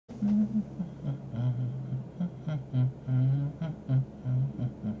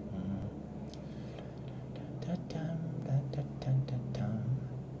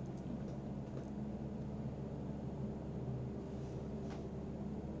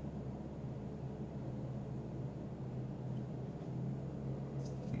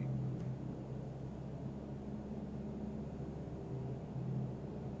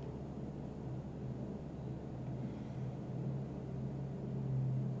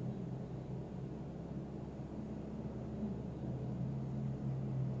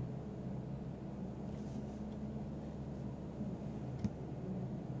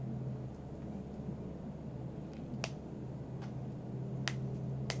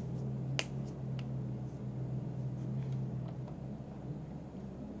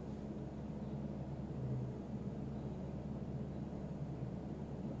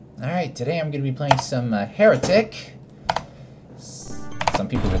Alright, today I'm going to be playing some Heretic. Some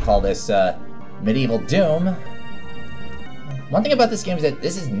people will call this Medieval Doom. One thing about this game is that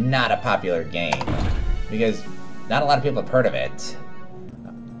this is not a popular game, because not a lot of people have heard of it.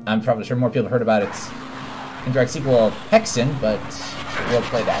 I'm probably sure more people have heard about its indirect sequel, Hexen, but we'll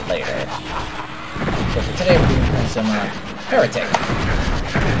play that later. So for today we're going to be playing some Heretic.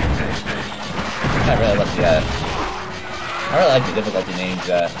 I really like the difficulty names.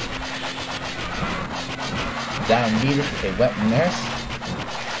 Thou needest a wet nurse,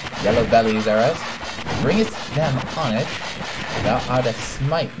 yellow bellies are us, bringest them on it, thou art a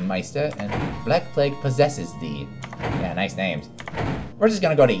smite meister, and black plague possesses thee. Yeah, nice names. We're just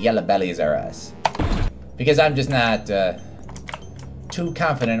gonna go to yellow bellies are us, because I'm just not too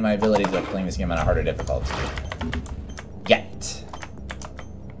confident in my abilities of playing this game on a harder difficulty. Yet.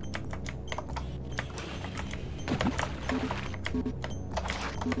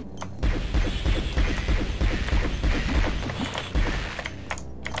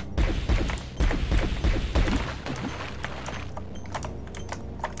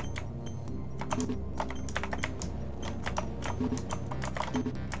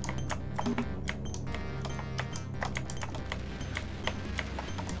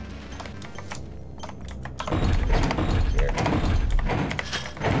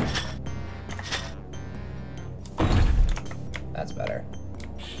 That's better.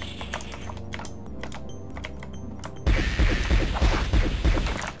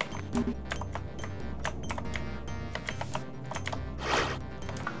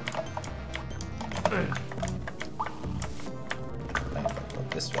 Look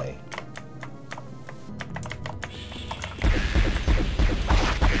this way.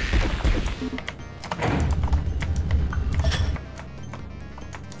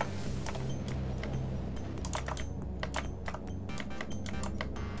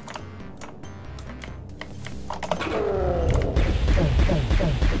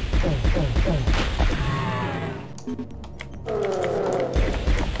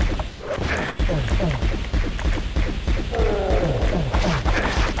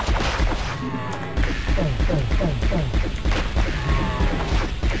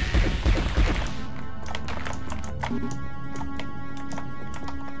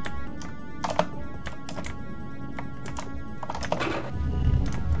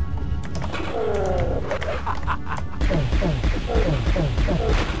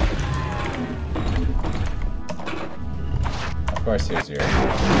 Of course, here's your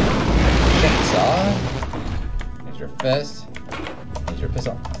chainsaw, here's your fist, here's your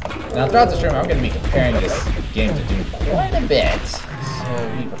pistol. Now, throughout the stream, I'm going to be comparing this game to Doom quite a bit,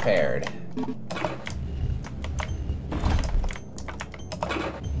 so be prepared.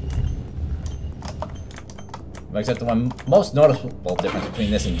 Except the one most noticeable difference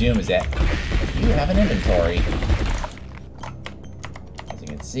between this and Doom is that you have an inventory. As you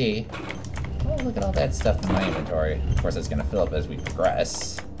can see, oh, look at all that stuff in my inventory. Of course, it's going to fill up as we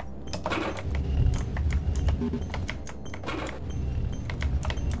progress.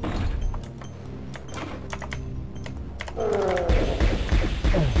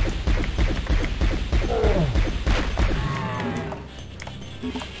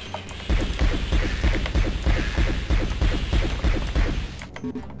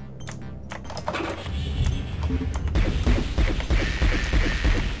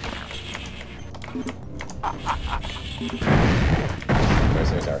 Of course,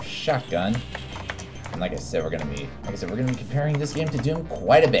 there's our shotgun, and like I said, we're gonna be comparing this game to Doom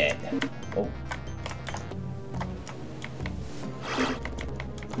quite a bit. Oh.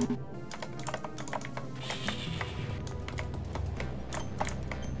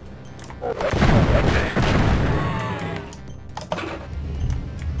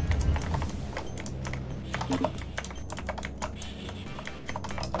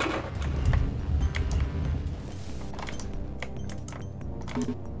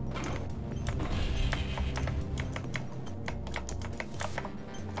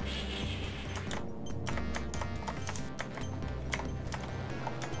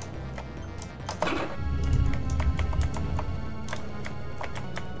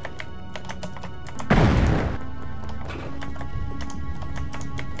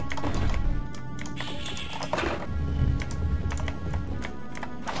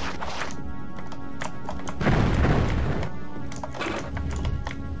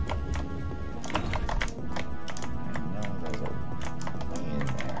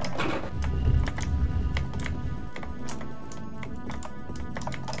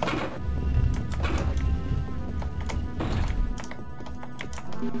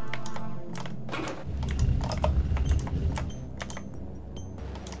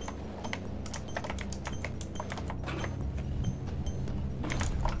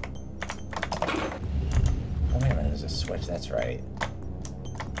 switch, that's right.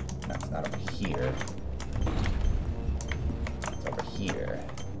 No, it's not over here. It's over here.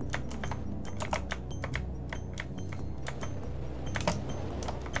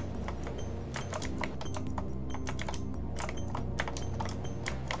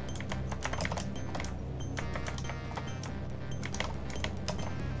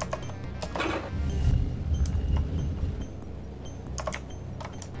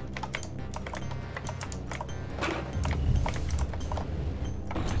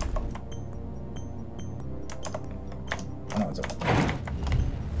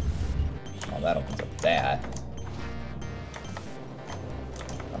 Oh, that opens up that.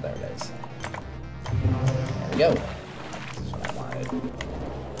 Oh, there it is. There we go. That's what I wanted.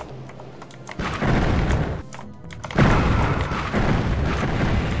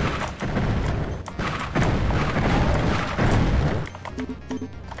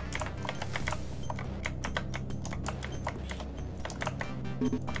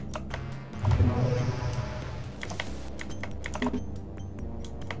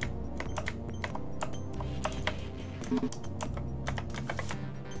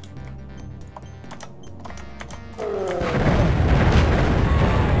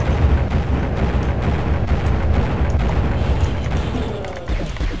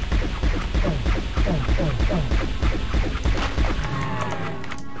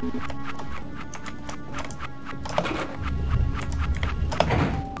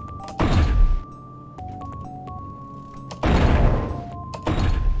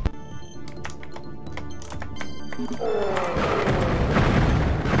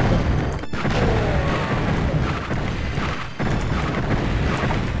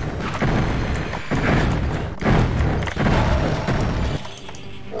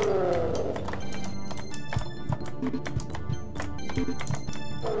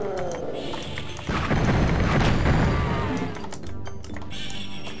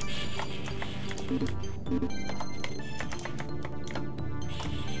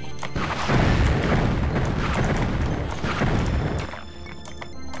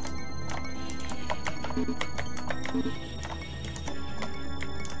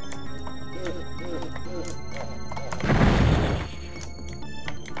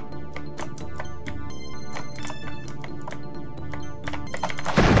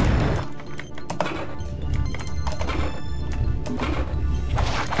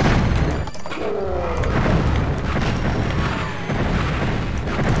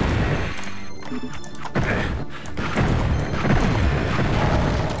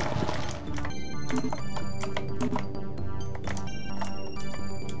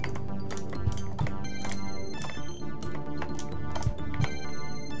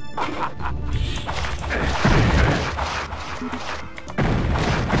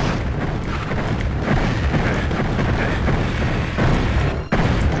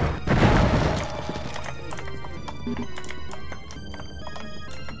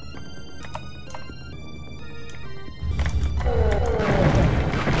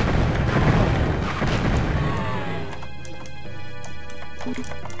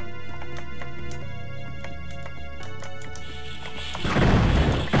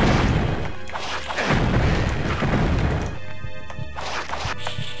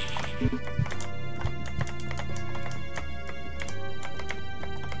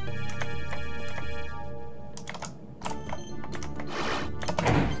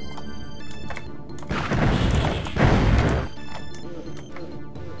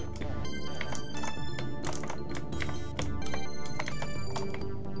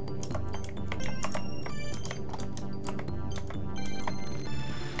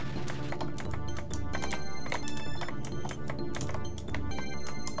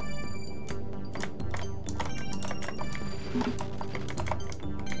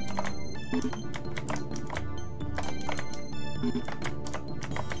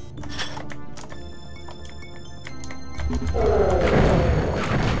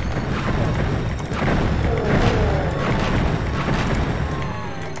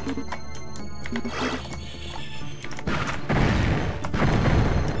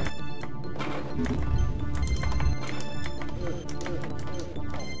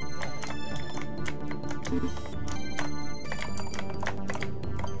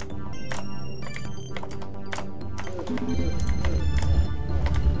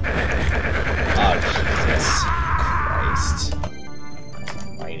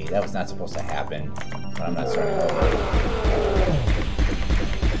 That was not supposed to happen, but I'm not starting over.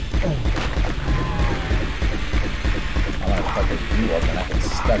 I want to cut the view open, I can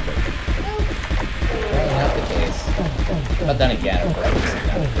stuck it. Well, not the case. But then again, of course, it's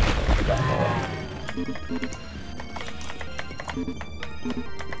not a difficult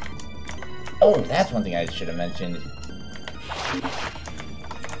Oh, that's one thing I should have mentioned.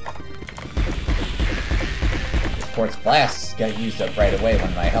 This quartz glass got used up right away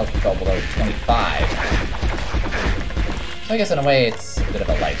when my health fell below 25. So I guess in a way it's a bit of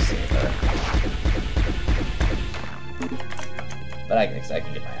a lifesaver. But I guess I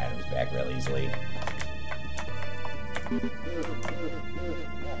can get my items back real easily.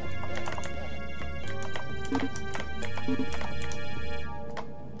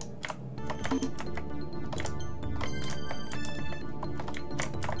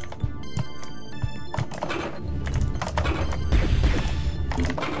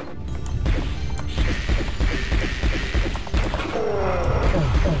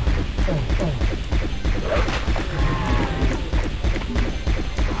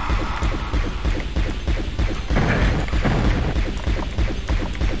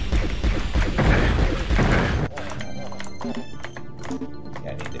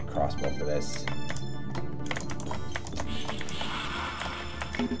 I need the crossbow for this.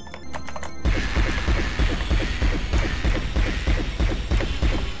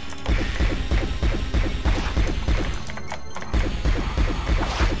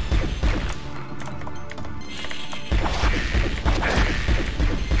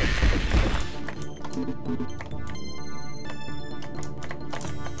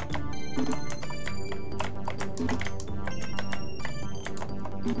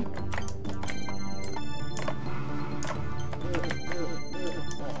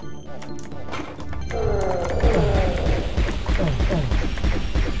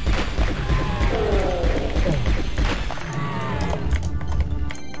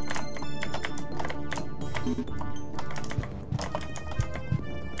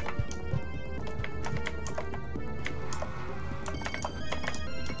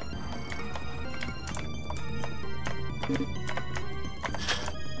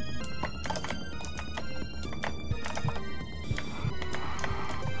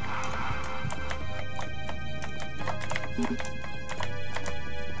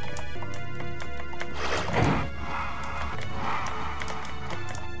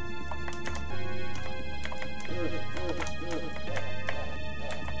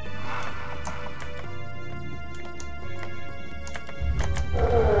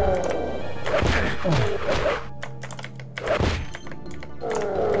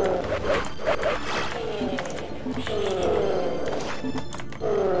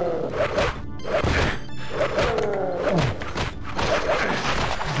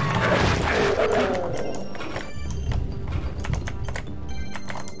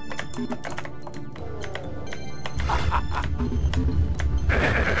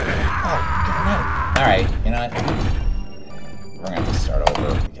 Alright, you know what? We're gonna have to start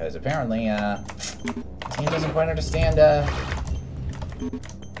over, because apparently, this game doesn't quite understand, the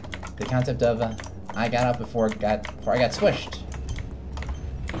concept of, I got up before I got squished.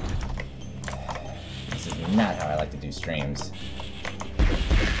 This is not how I like to do streams.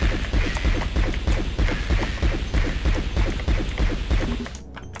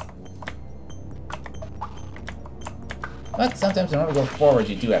 But sometimes in order to go forward,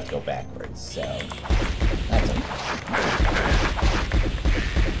 you do have to go backwards, so that's okay.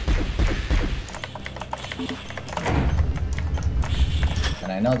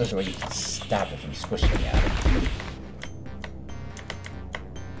 And I know there's a way you can stop it from squishing me out.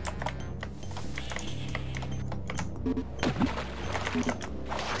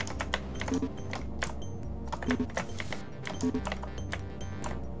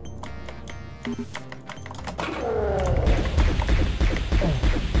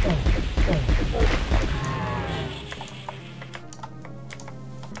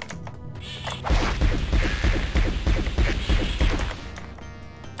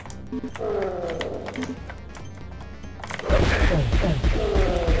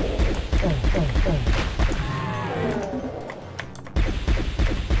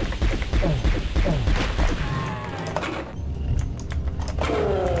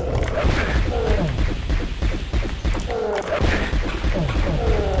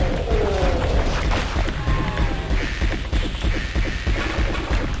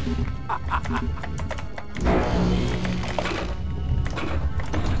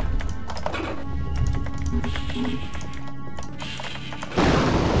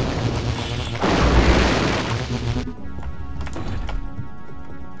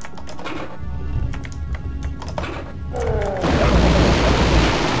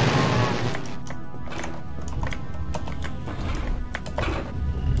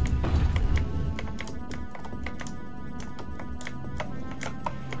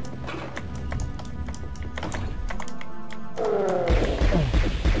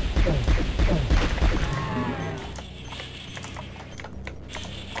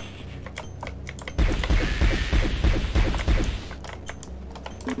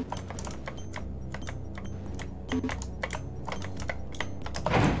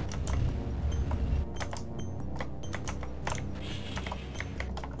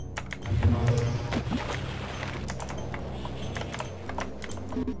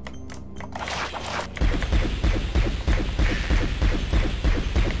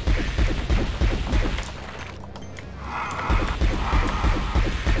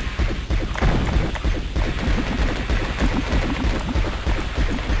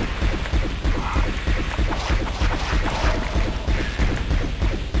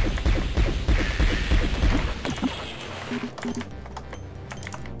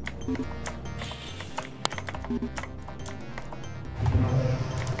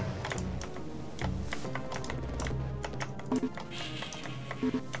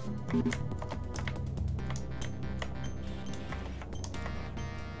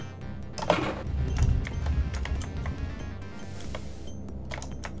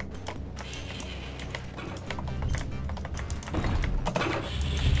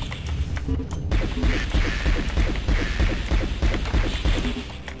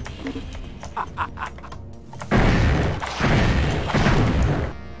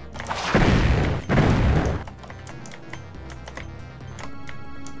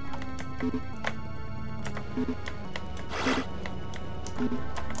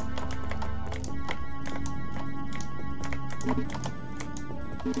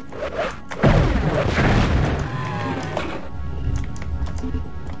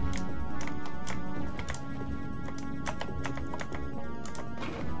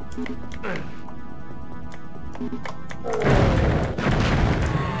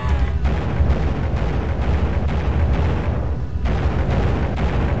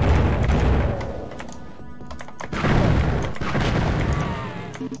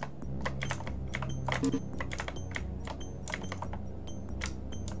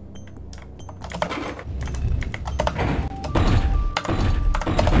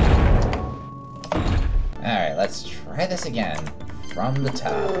 Alright, let's try this again from the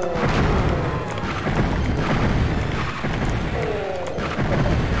top.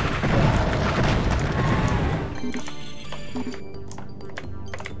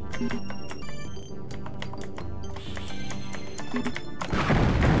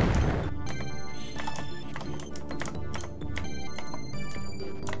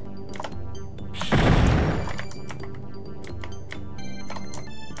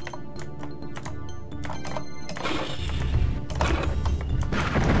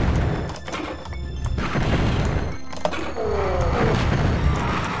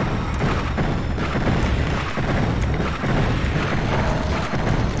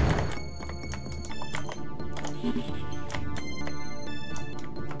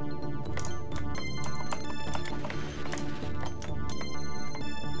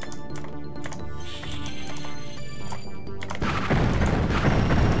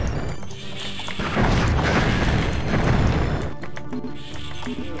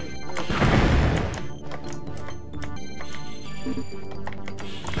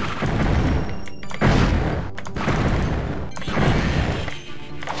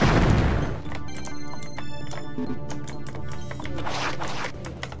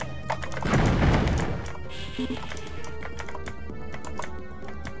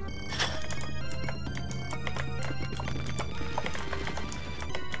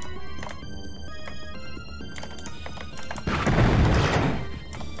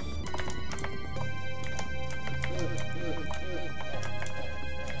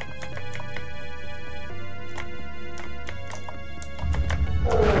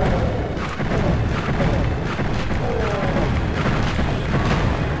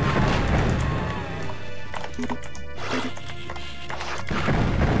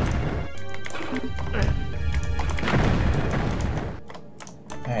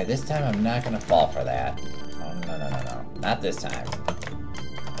 Alright, this time I'm not gonna fall for that. Oh, no, no, no, no. Not this time.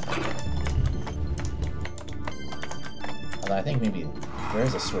 Although I think maybe there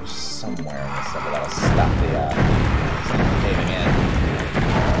is a switch somewhere in this level that'll stop the, caving in.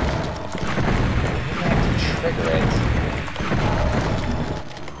 Maybe I have to trigger it.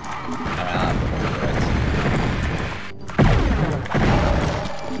 I mean, I'll have to trigger it.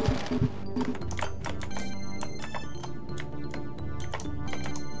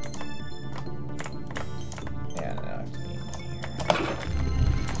 Yeah, no, I have to be in here.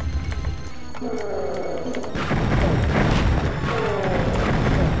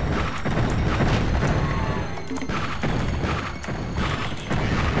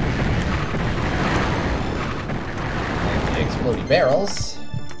 barrels.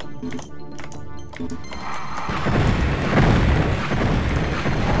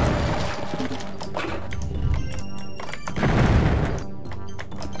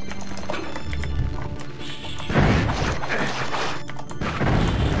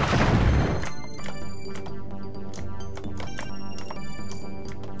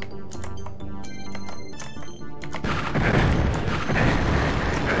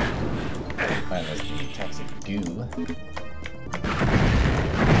 Find this the toxic goo.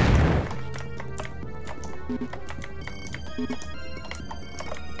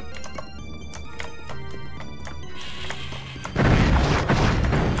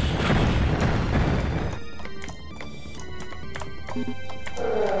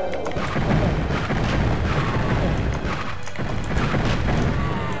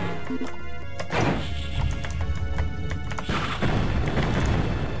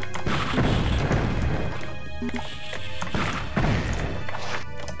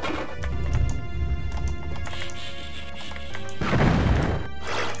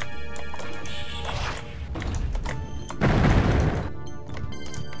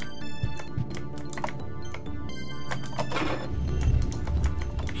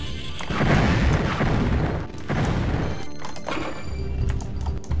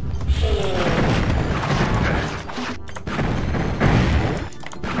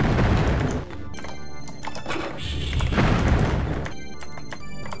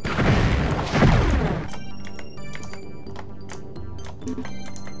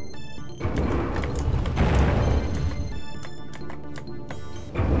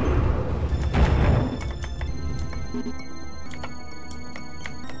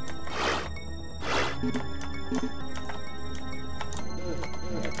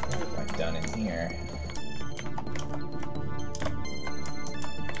 Right down in here.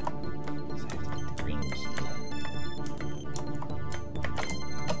 Green key.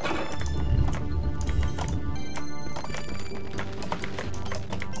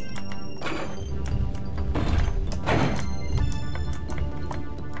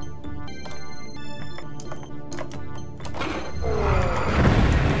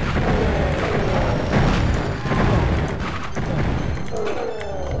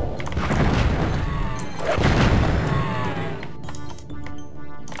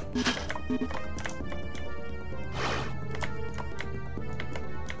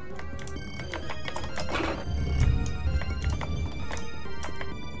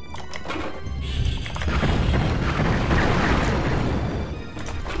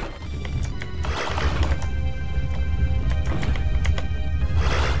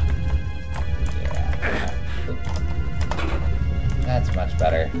 That's much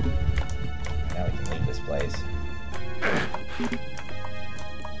better. Now we can leave this place.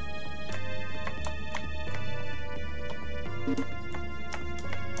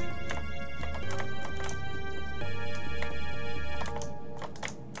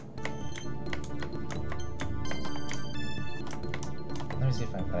 Let me see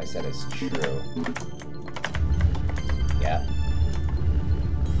if what I said is true. Yeah.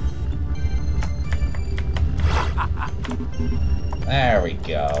 There we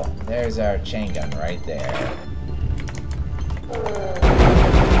go. There's our chain gun right there.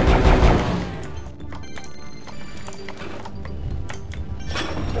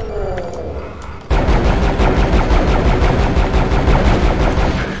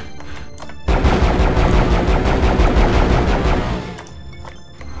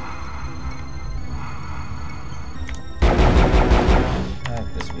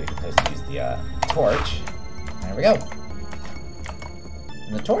 This would be a good place to use the torch. There we go.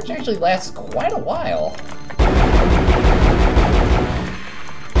 And the torch actually lasts quite a while.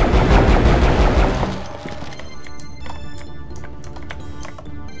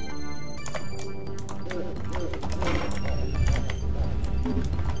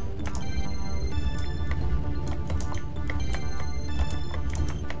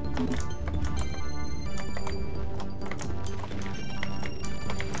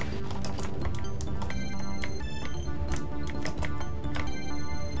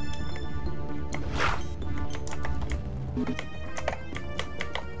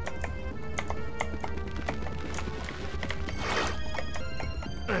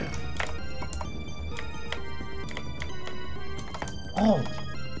 Oh,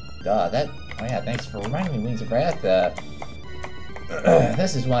 duh, that... Oh yeah, thanks for reminding me, Wings of Wrath.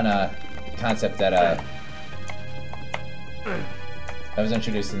 This is one concept that was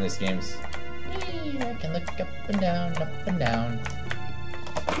introduced in this game's... I can look up and down, up and down.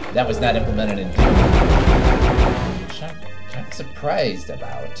 That was not implemented in Doom, which I'm kind of surprised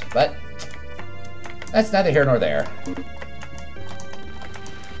about, but that's neither here nor there.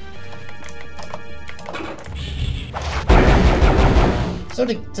 So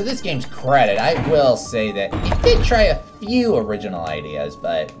to this game's credit, I will say that it did try a few original ideas,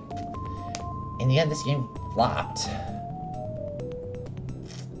 but in the end, this game flopped.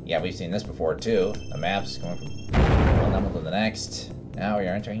 Yeah, we've seen this before too. The maps going from one level to the next. Now we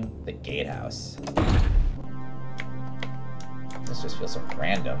are entering the gatehouse. This just feels so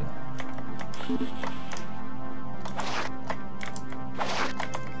random.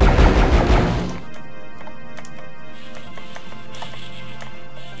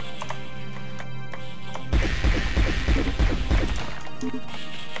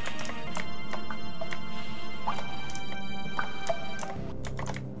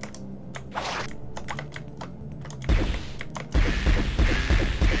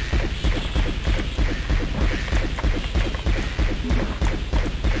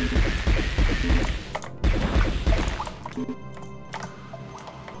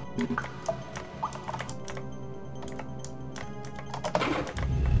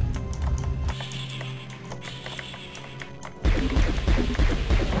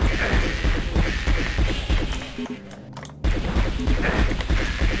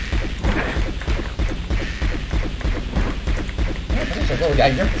 Little guy,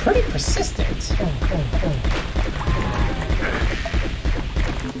 you're pretty persistent. Start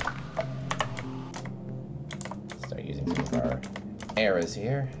using some of our arrows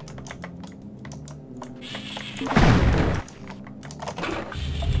here.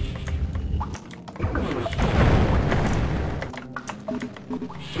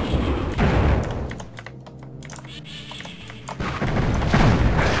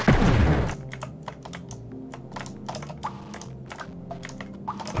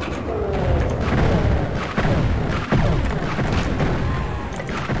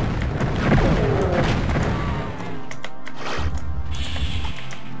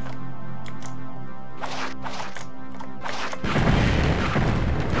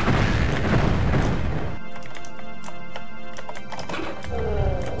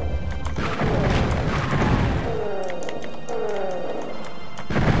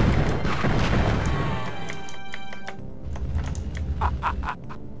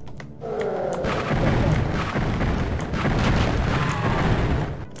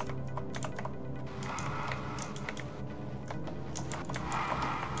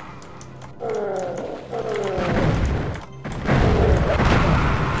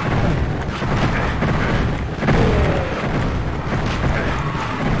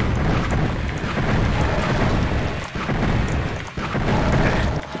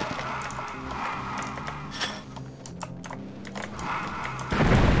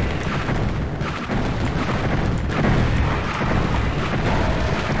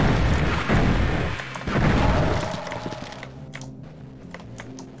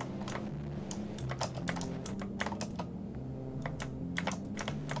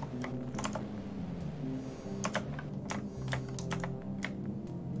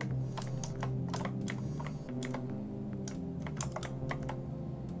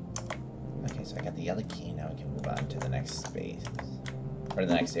 So I got the yellow key, now we can move on to the next space. Or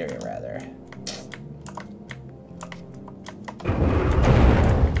the next area, rather.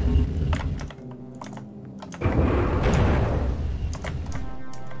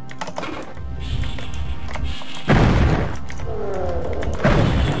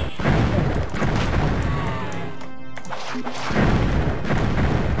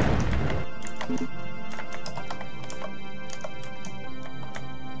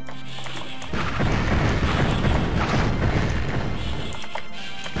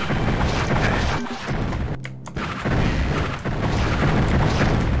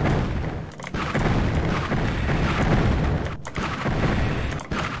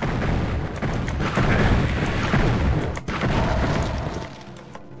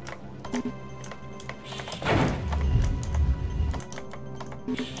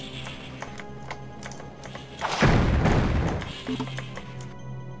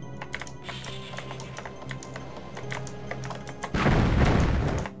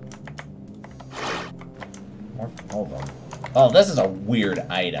 Oh, this is a weird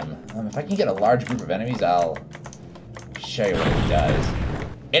item. If I can get a large group of enemies, I'll show you what it does.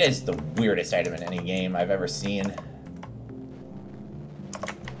 It is the weirdest item in any game I've ever seen.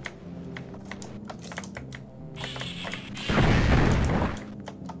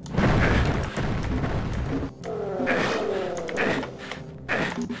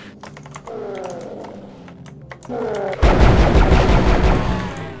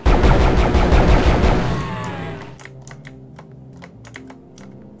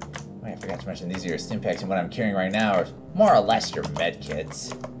 I forgot to mention these are your stim packs, and what I'm carrying right now are more or less your med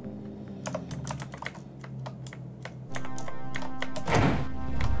kits.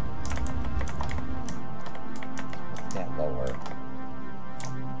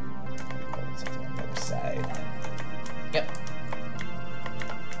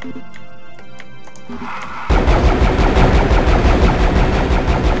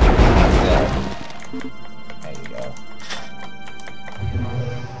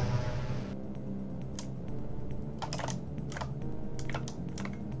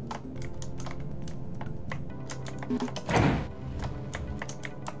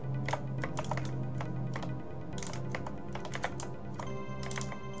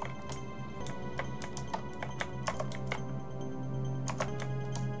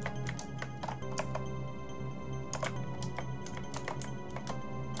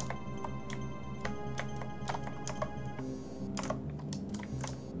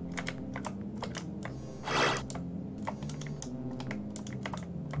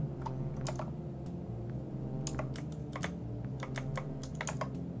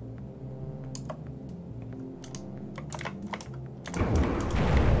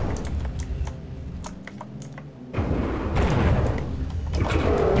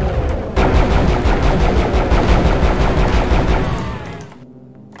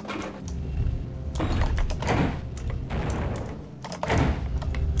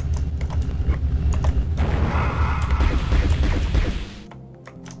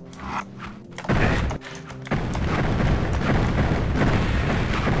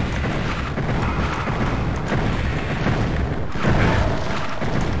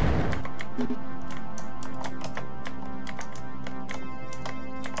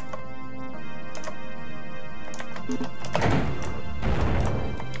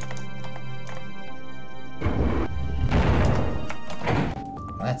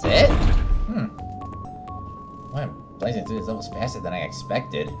 That's it? Well, I'm blazing through these levels faster than I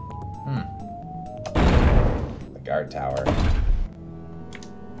expected. The guard tower.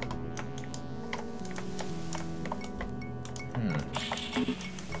 I'm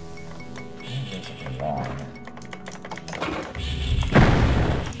doing something wrong.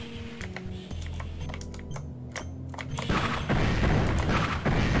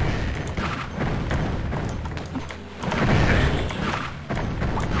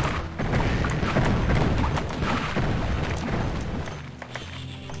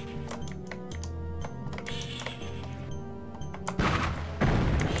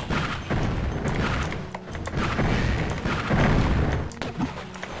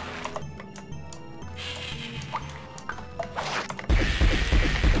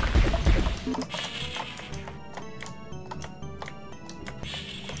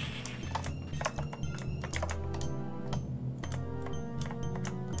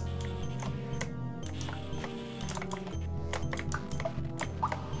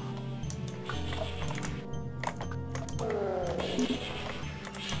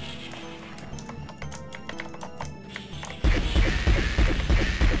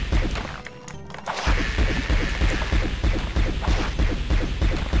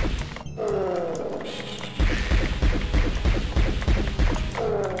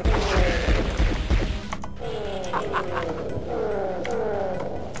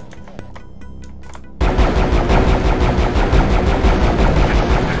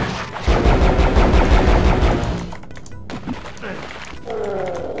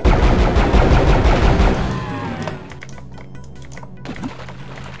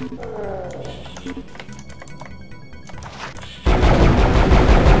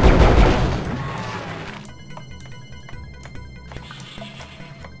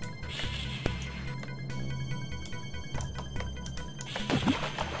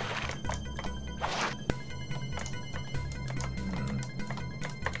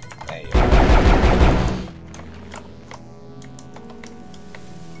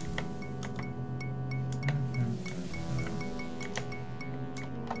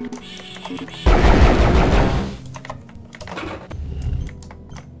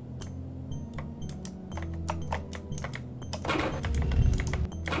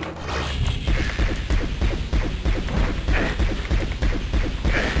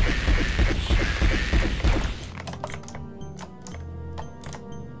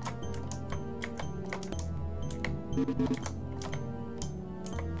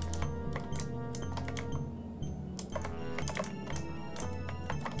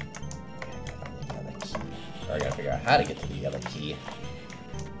 I gotta figure out how to get to the other key.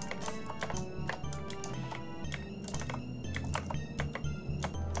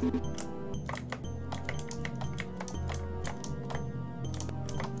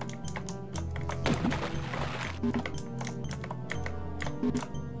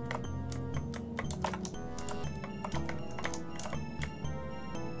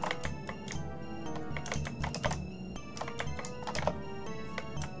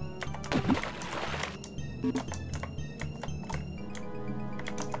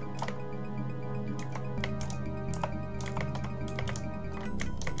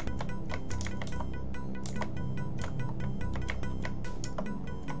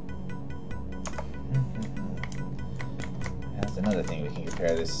 Another thing we can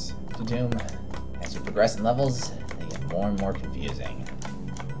compare this to Doom. As you progress in levels, they get more and more confusing.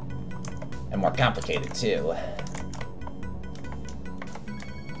 And more complicated, too. Well,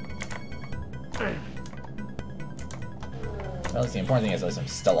 at least the important thing is at least I'm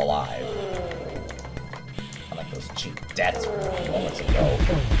still alive. Unlike those cheap deaths from a few moments ago.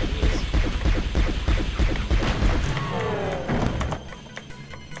 Jeez.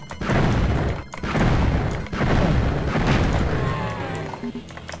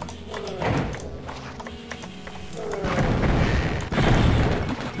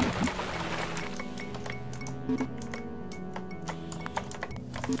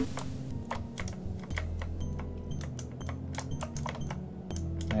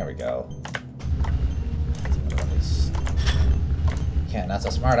 There we go. Yeah, not so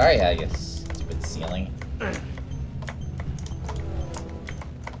smart, are ya, you stupid ceiling?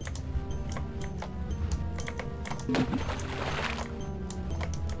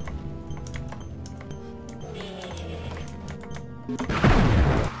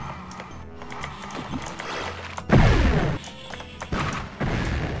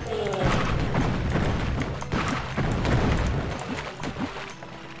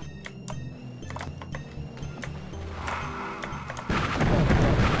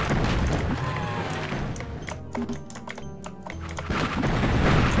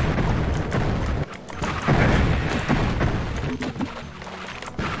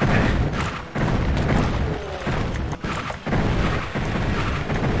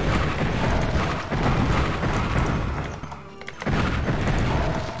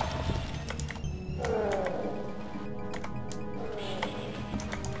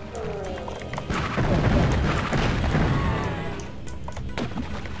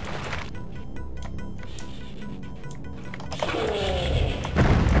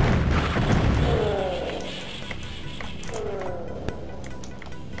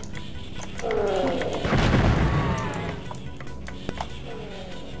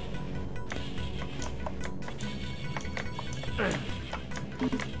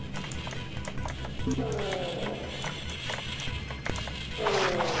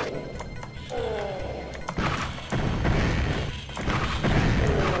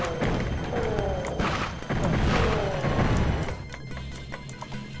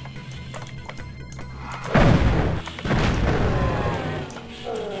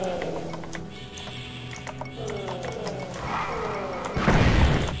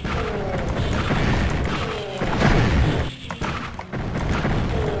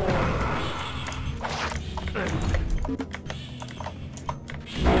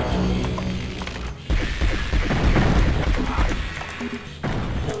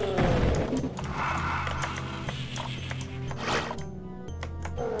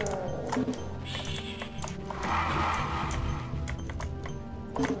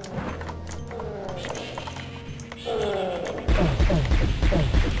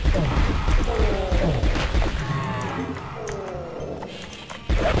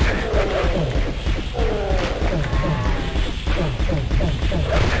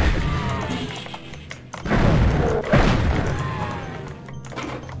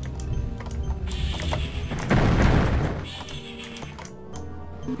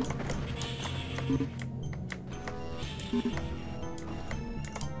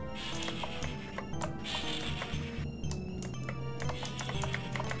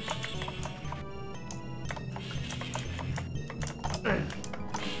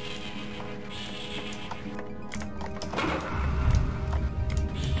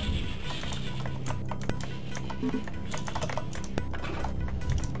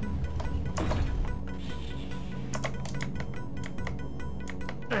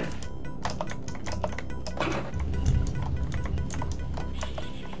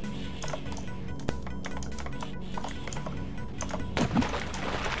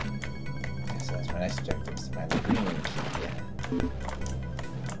 nice objectives to find the green key.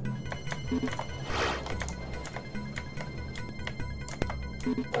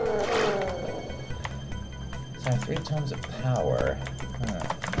 So I have 3 tomes of power.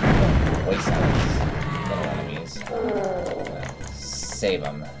 Waste on these little enemies. Save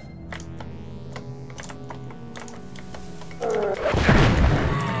them.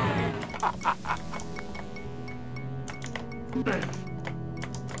 I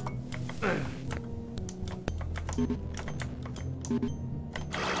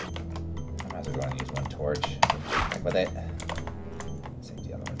might as well go and use one torch. Heck with it. Save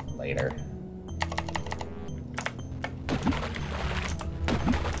the other one later.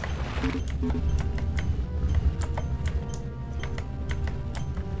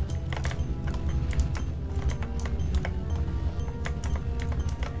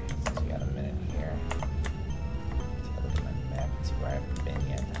 Since we got a minute here. Take a look at my map and see where I haven't been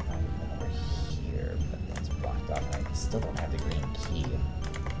yet. I might have been over here, but that's blocked off and I still don't have the green key.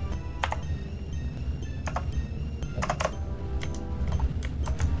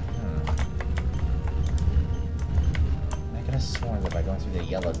 I could have sworn that by going through the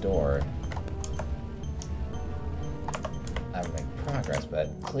yellow door I would make progress,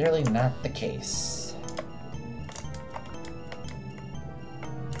 but clearly not the case.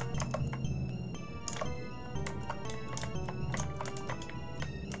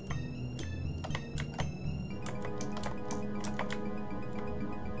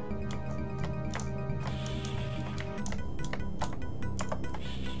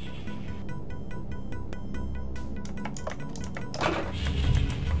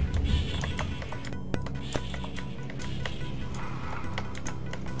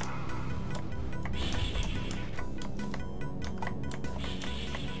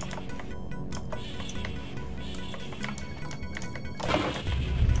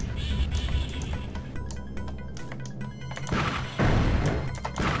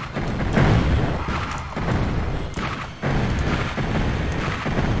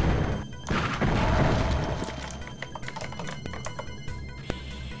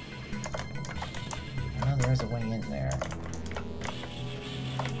 There's a way in there.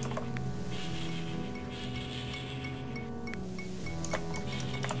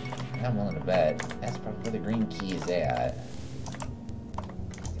 I'm willing to bet that's probably where the green key is at.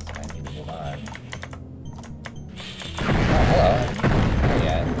 I need to move on. Oh, hello. Not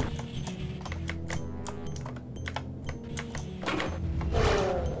yet.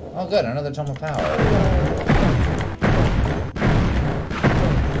 Oh, good. Another tome of power.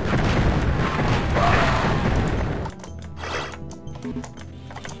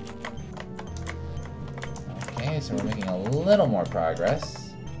 So we're making a little more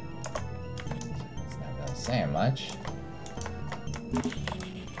progress. It's not really saying much.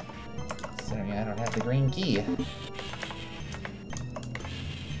 Considering I don't have the green key. With the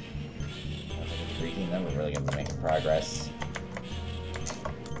green key, then we're really going to be making progress.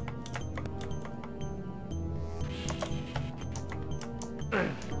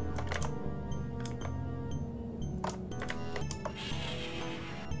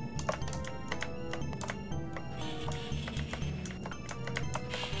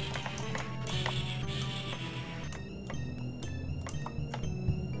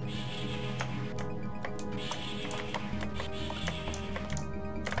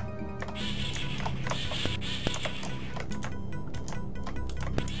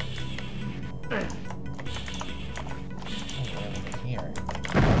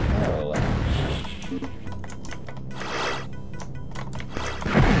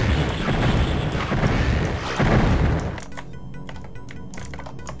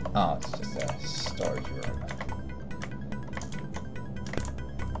 Oh, it's just a storage room.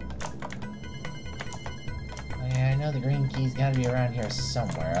 Oh, yeah, I know the green key's gotta be around here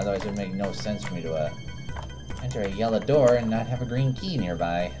somewhere, otherwise it would make no sense for me to enter a yellow door and not have a green key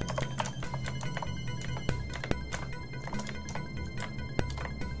nearby.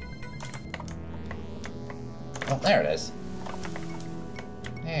 Oh, there it is.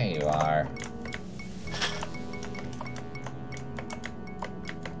 There you are.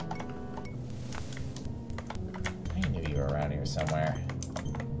 I knew you were around here somewhere.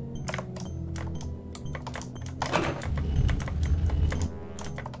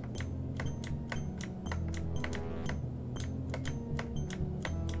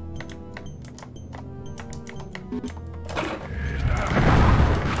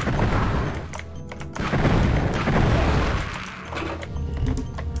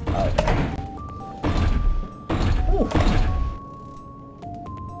 Okay.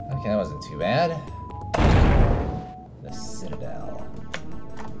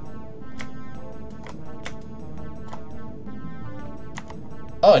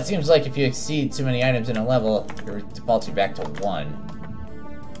 Oh, it seems like if you exceed too many items in a level, it defaults you back to 1.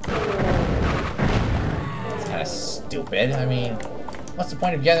 That's kind of stupid. I mean, what's the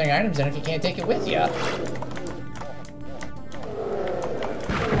point of gathering items then if you can't take it with you?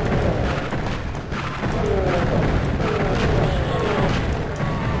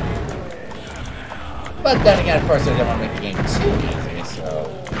 But then again, of course, I don't want to make the game too easy,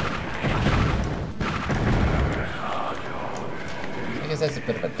 so... I guess that's a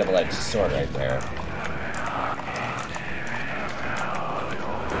bit of a double-edged sword right there.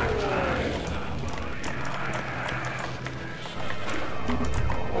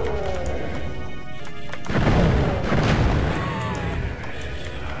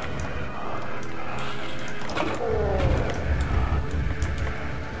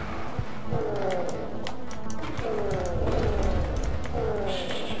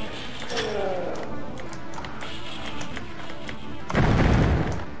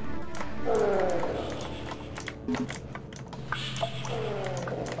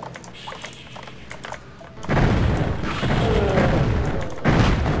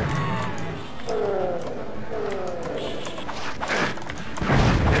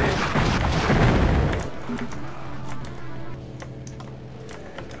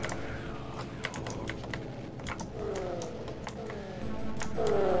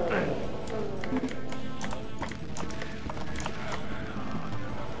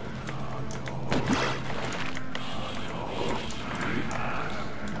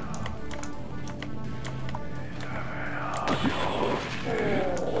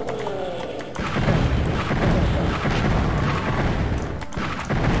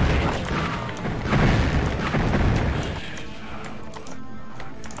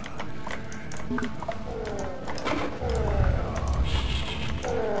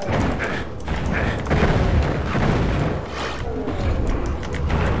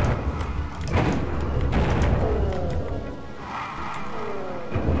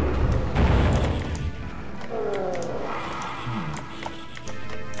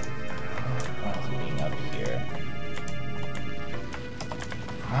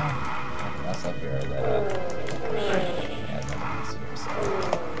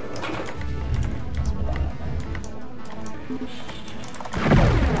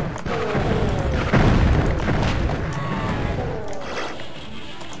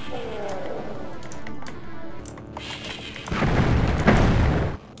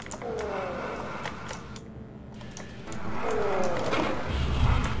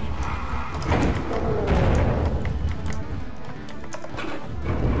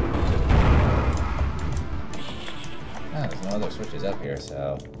 Switches up here,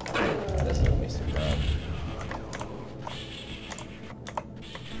 so this is a waste of room.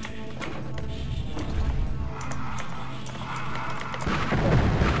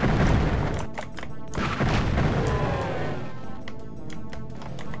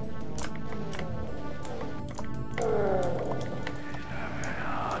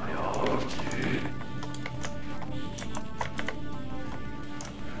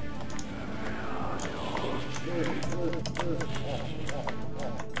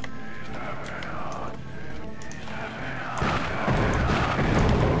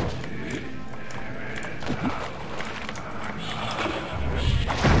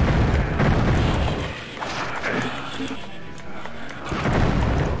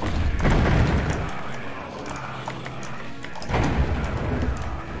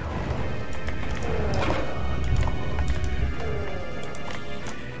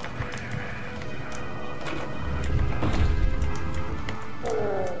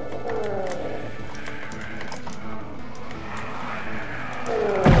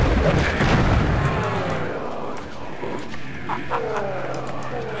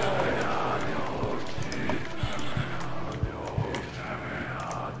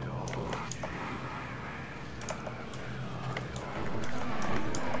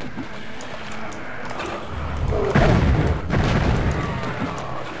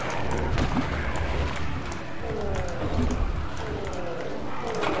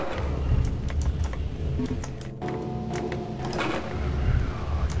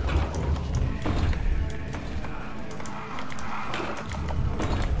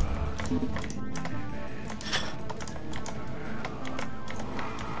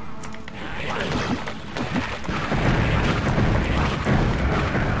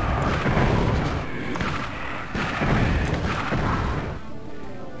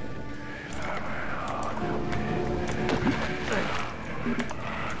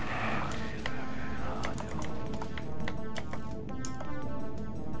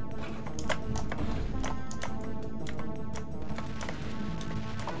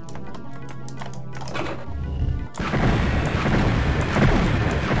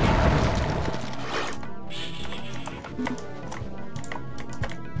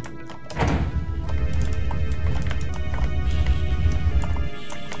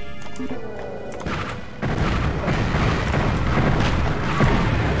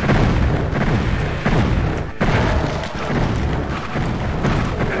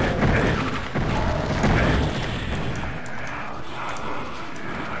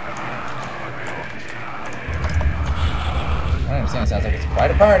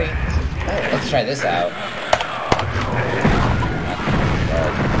 party. Oh, let's try this out.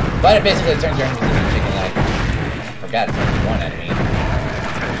 But it basically turns your enemies into chicken leg. I forgot it's only one enemy.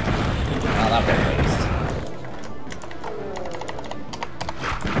 Well, not very waste.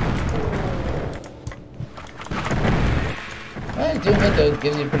 Well, doing it though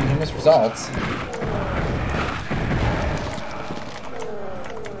gives you pretty humorous results.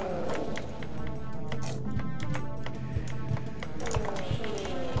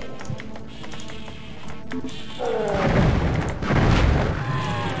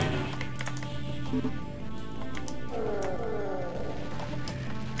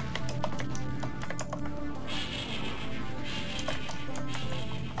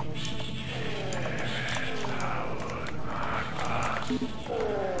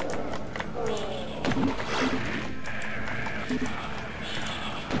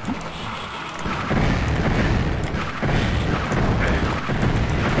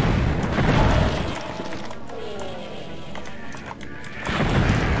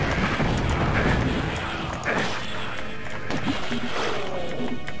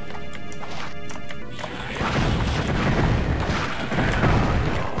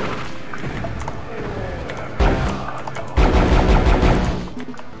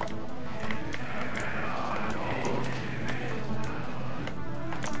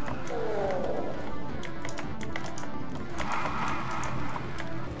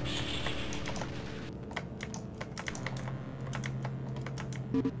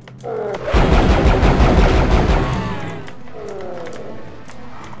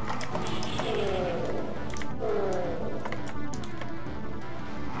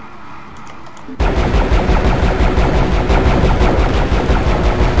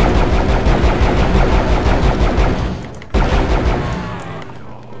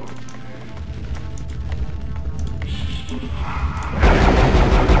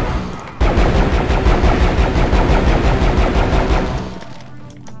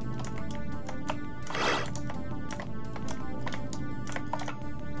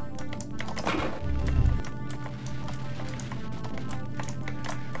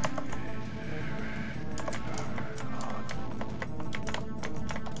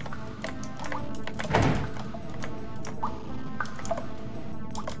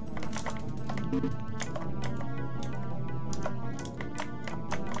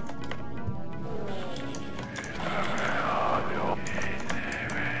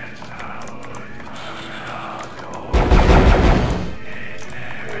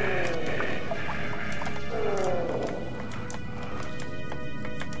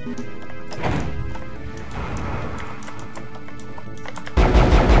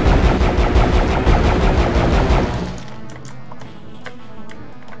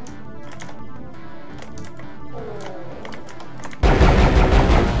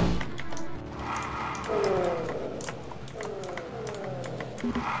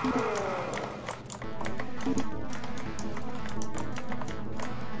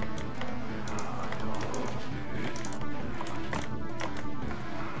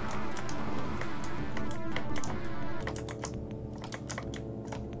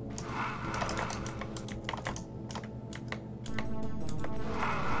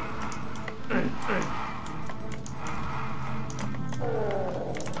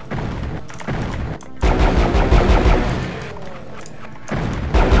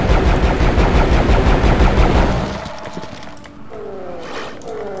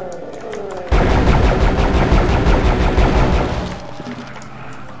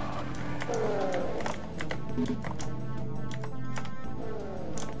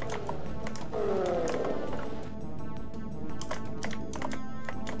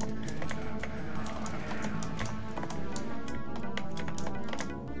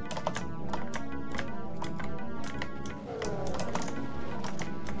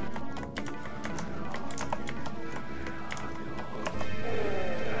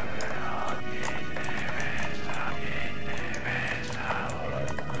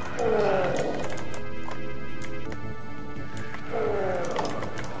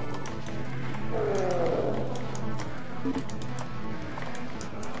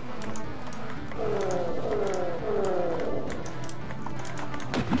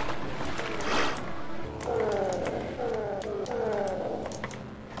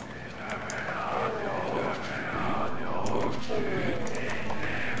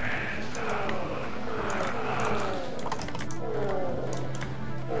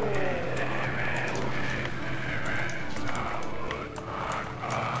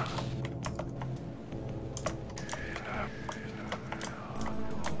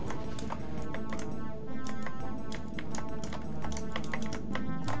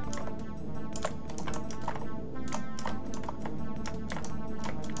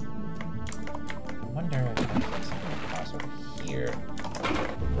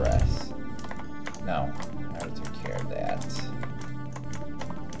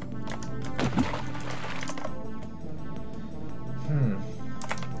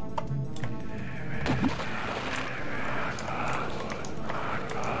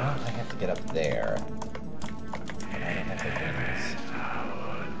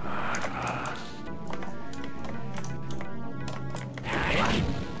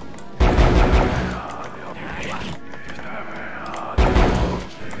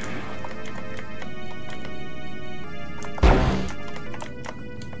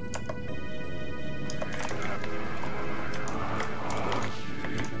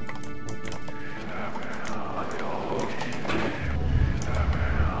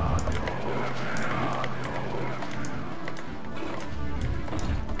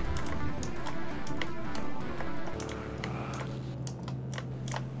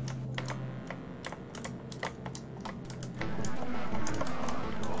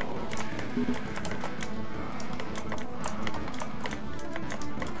 Got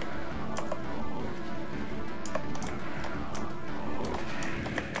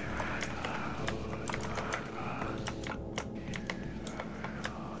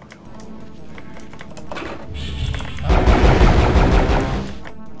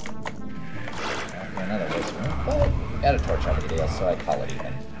a torch over the deal, so I call it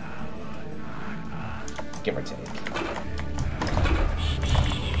even. Give or take.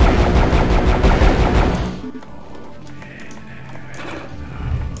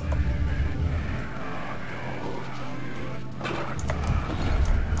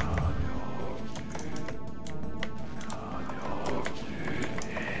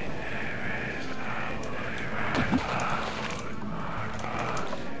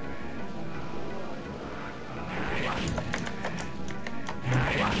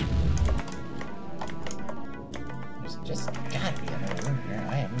 Just gotta be another room here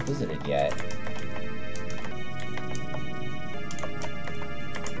I haven't visited yet.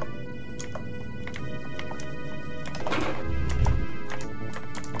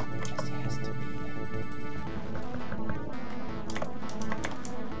 Just has to be.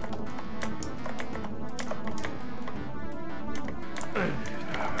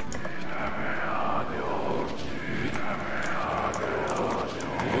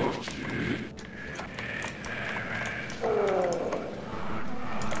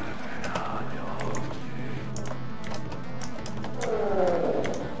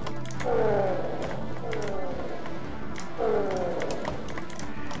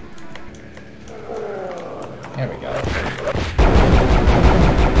 There we go.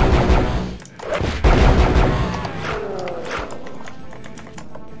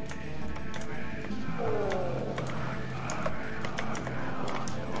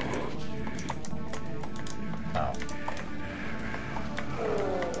 Oh.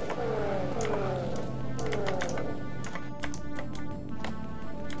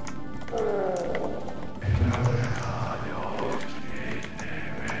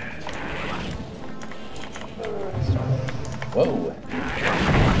 Whoa.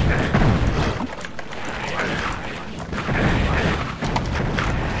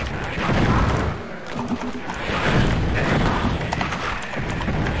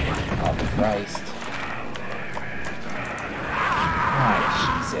 Oh, Christ.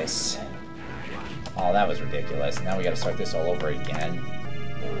 Oh, Jesus. Oh, that was ridiculous. Now we gotta start this all over again.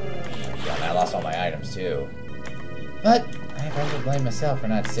 Yeah, and I lost all my items, too. But I probably blame myself for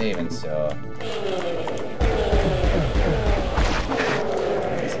not saving, so...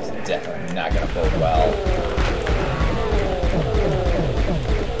 This is definitely not gonna bode well.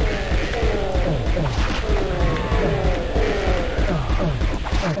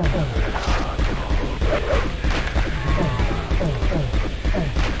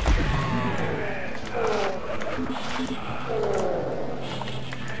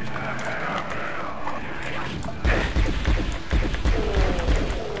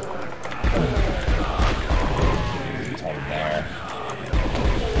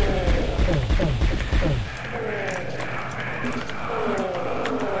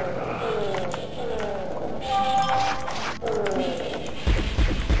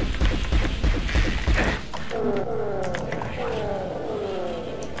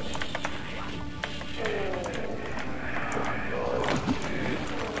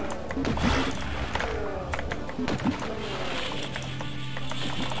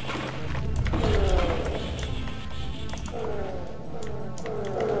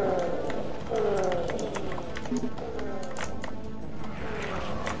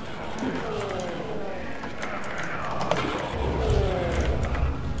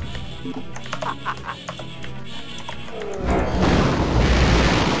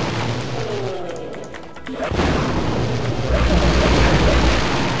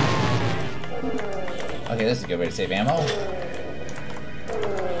 Okay, this is a good way to save ammo. I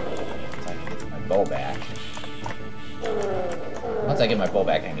can get my bow back. Once I get my bow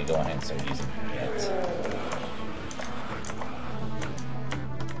back, I can go ahead and start using it.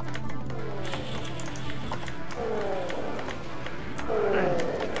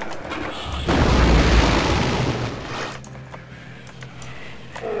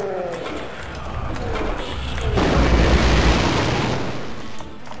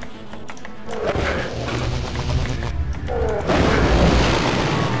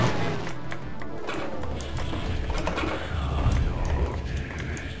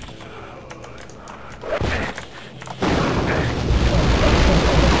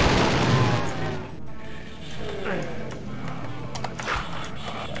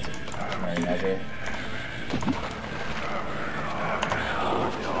 Measure.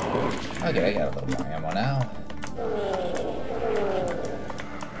 Okay, I got a little more ammo now. Oh,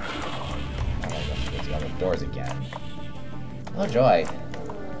 there's the other doors again. Oh joy.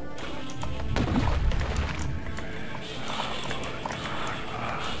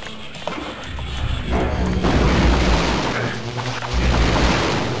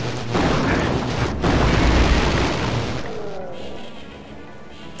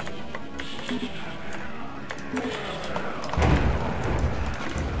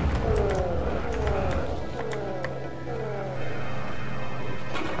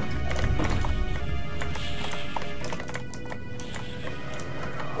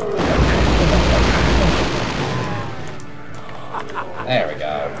 There we go.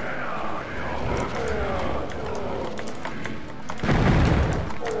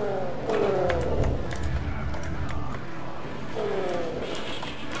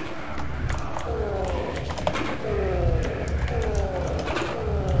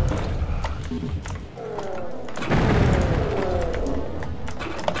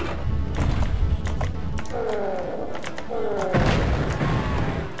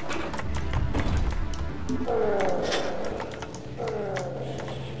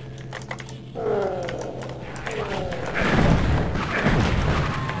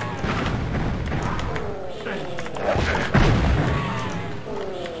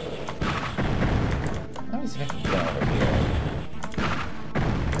 Let me see if I can get over here.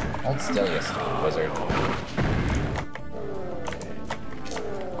 Hold still, you stupid wizard.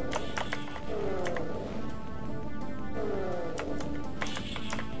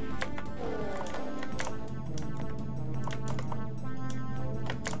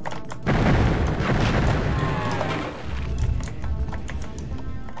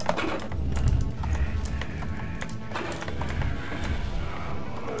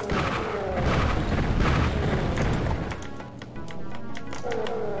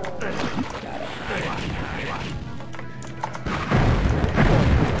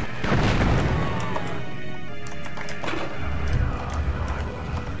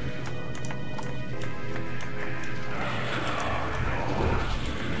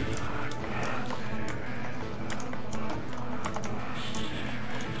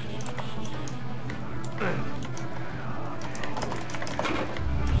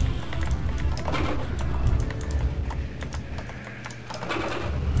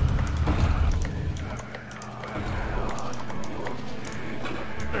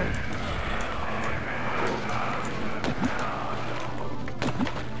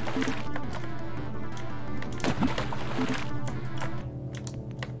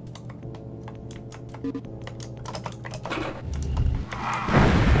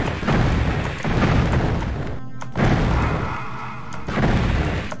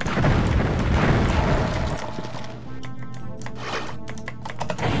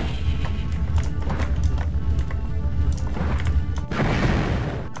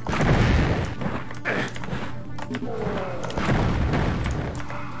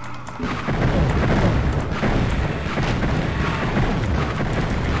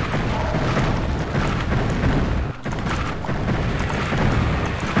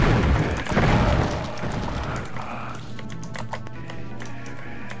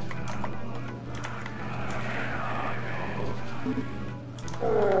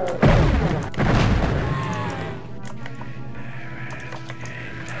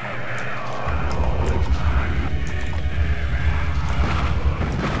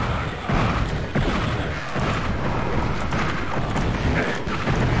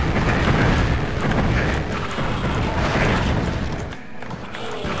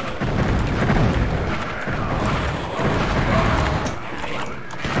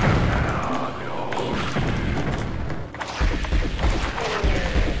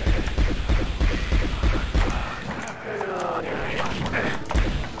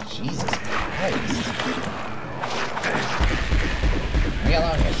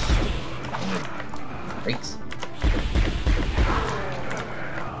 Freaks.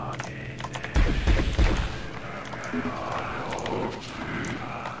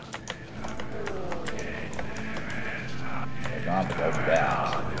 They're gone, but they'll be back.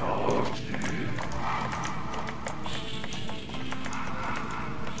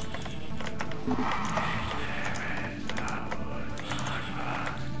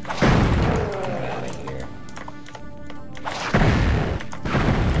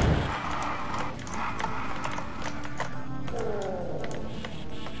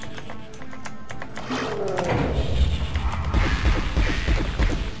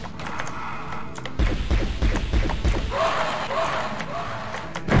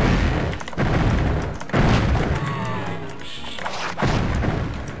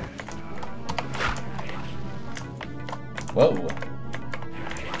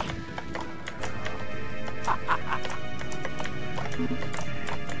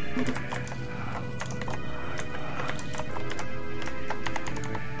 There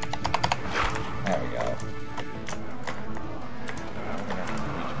we go.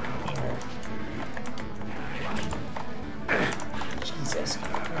 Jesus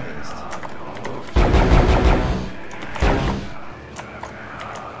Christ.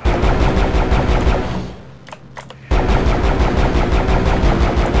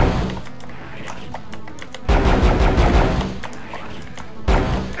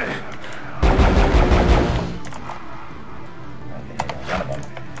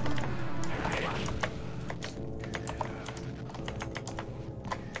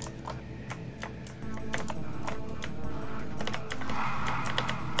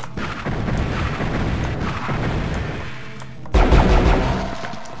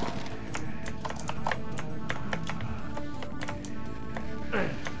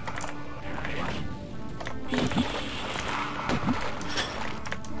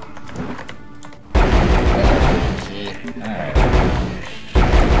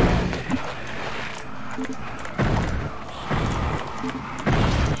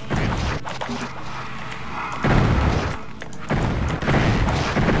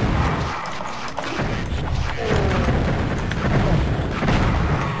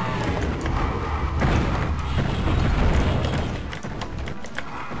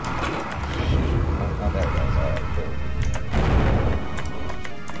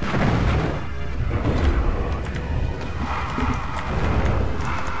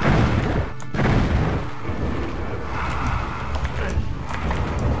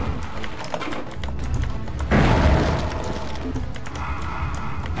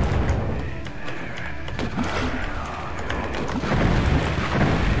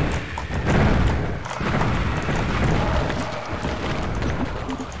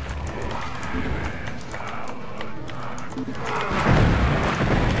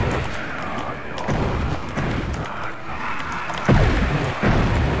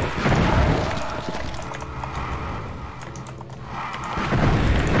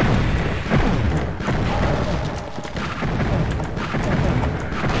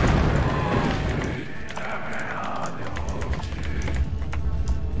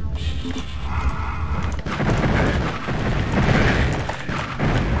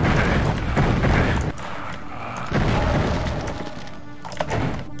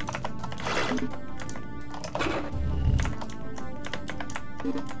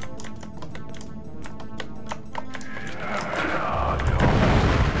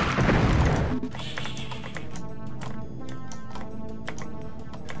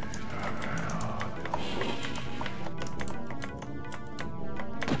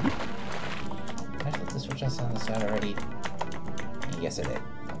 Just on the side already? Yes, I did.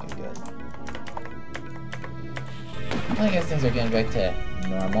 Okay, good. Well, I guess things are getting back to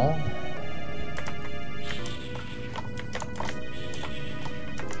normal.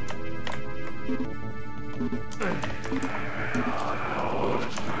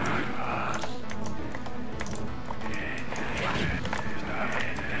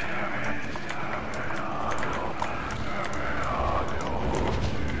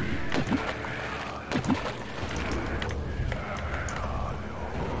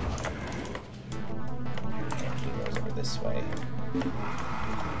 This way.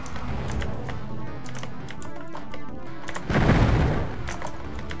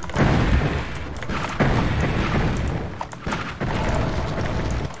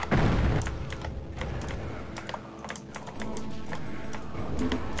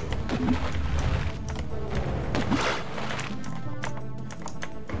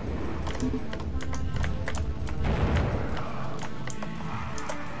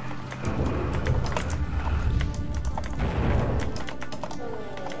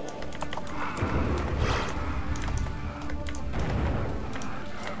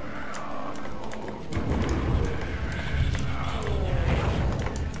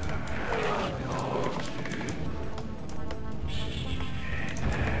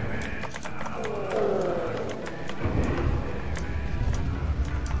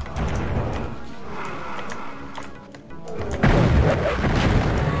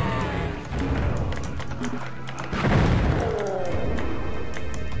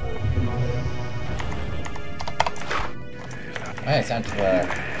 Alright, it's time to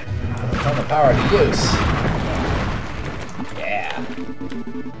turn the power to use. Yeah.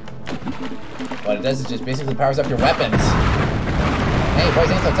 What it does is just basically powers up your weapons. Hey, boys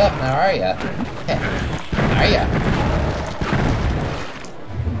ain't so tough now, are ya? Are ya?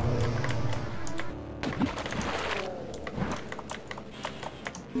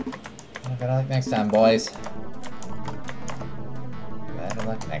 Better luck next time, boys. Better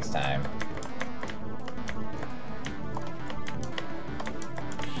luck next time.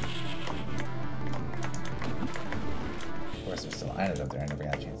 Of course, there's still items up there I never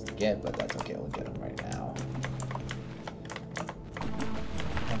got a chance to get, but that's okay, we'll get them right now.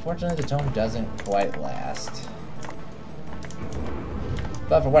 Unfortunately, the tome doesn't quite last.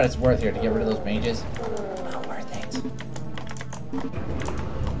 But for what it's worth here, to get rid of those mages, not worth it.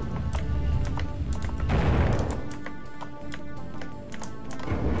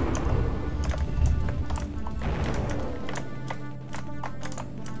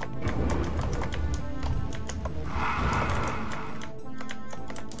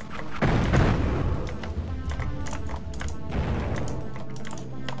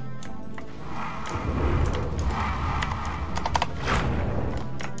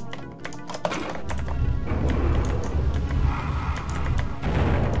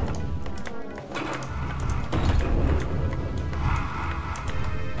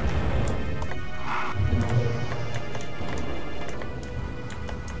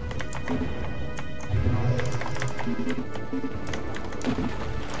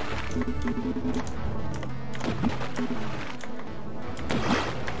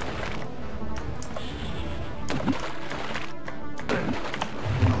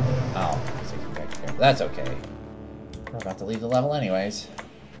 That's okay. We're about to leave the level anyways.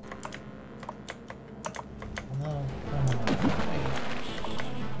 No, wait.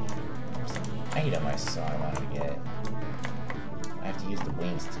 There's an item I saw I wanted to get. I have to use the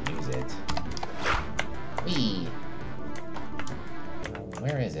wings to use it. Whee!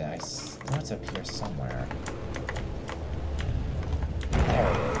 Where is it? I know it's up here somewhere. There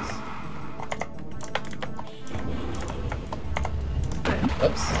it is.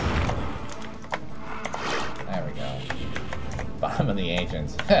 Whoops. There we go. Bomb of the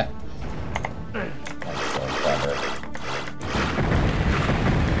Ancients. That's so clever.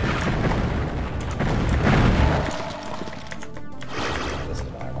 This is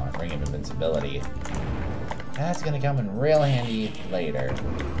what I want. Ring of Invincibility. That's gonna come in real handy later.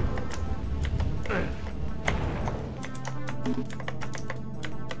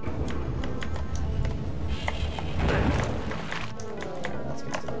 Let's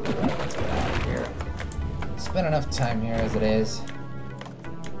get to the loot. Let's get out of here. Spent enough time here as it is.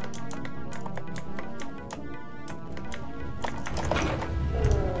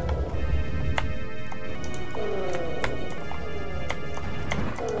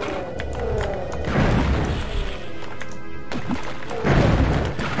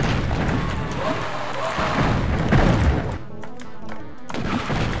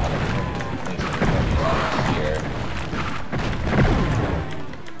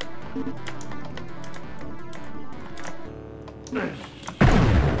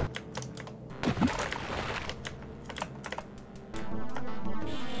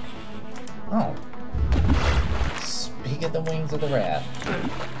 Oh. Speak of the wings of the wrath.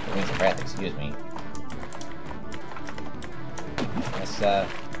 The wings of wrath, excuse me.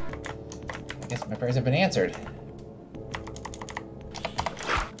 I guess my prayers have been answered.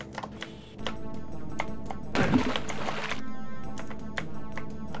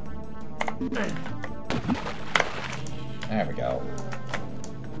 There we go.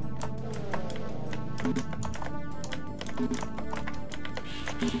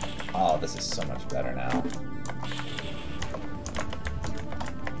 Oh, this is so much better now.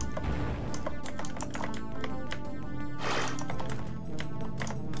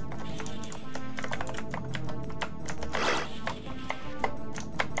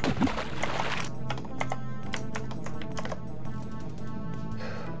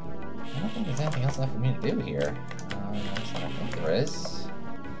 I don't think there's anything else left for me to do here. I don't think there is.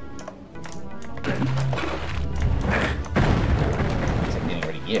 Except getting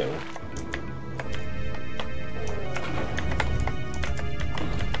rid of you.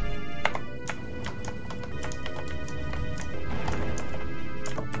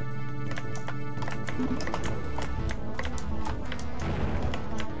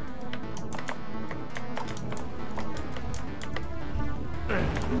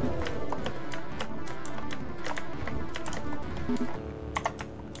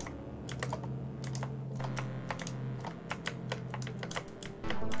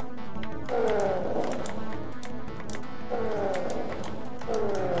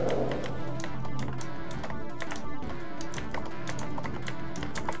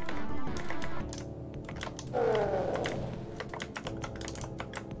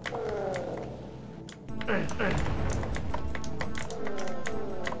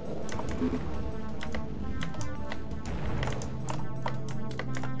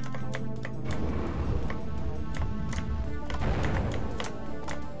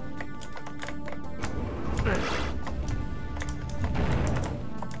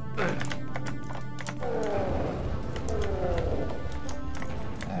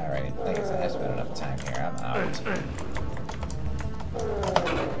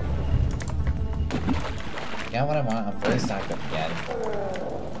 Got what I want. I'm fully stocked up again.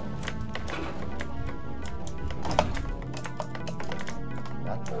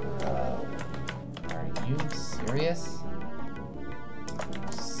 What the? Are you serious?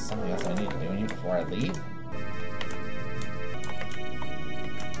 There's something else I need to do in here before I leave?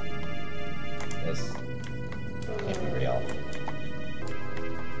 This can't be real.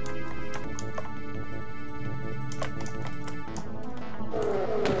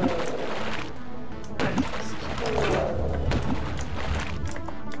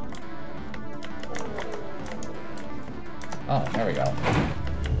 Oh, there we go.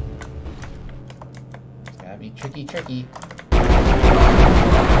 It's gotta be tricky, tricky.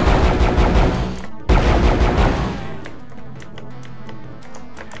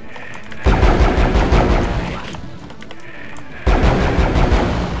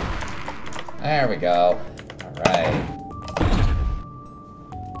 There we go. Alright.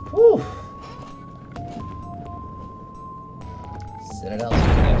 Whew. Citadel's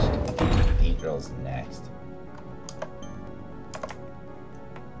finished. Cathedral's next.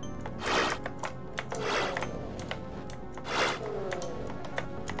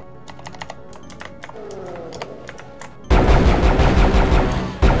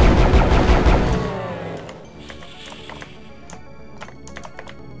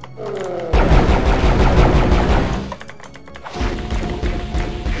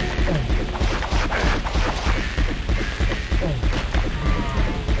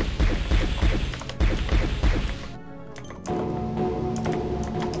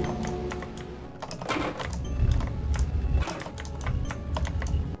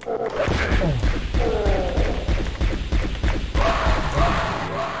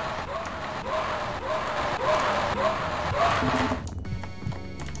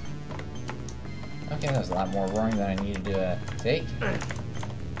 Okay, that was a lot more roaring than I needed to take.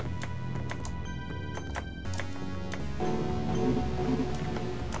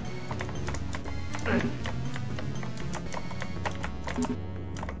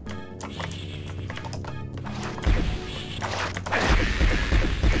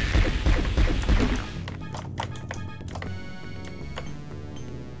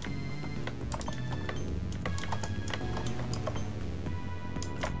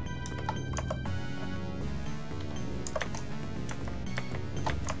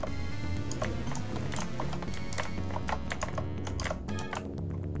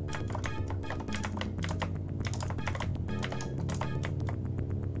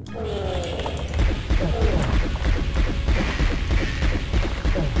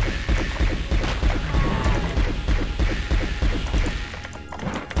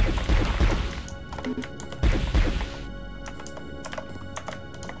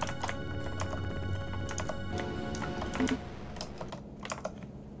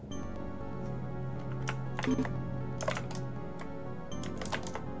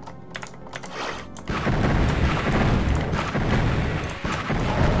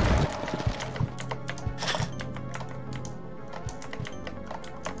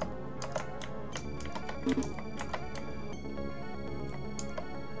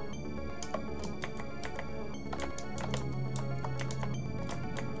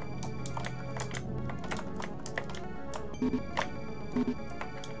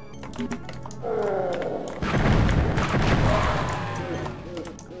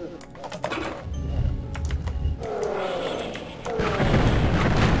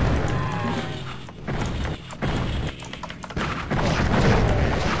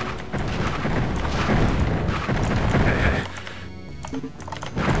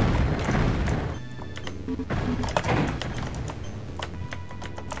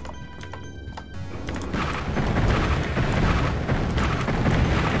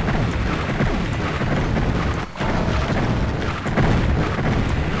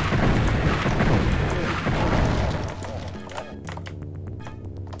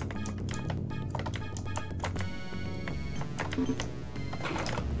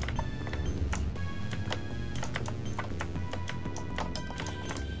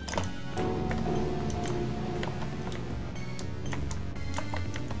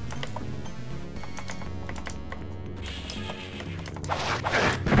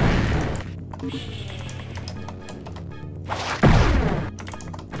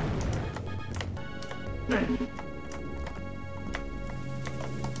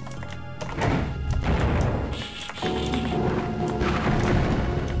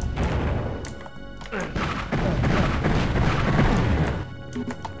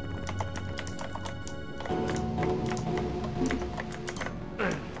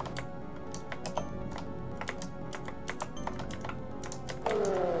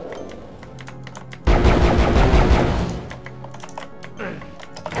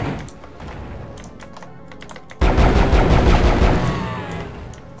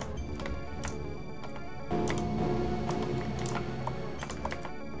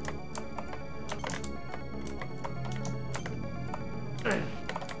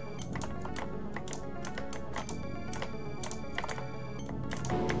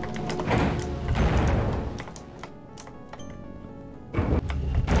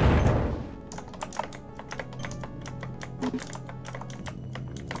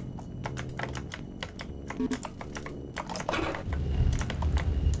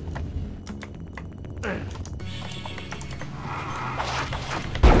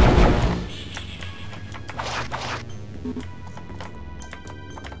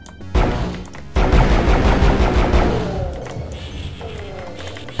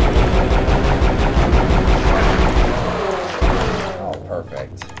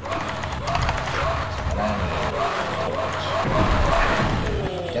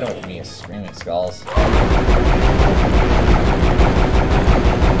 Screaming skulls.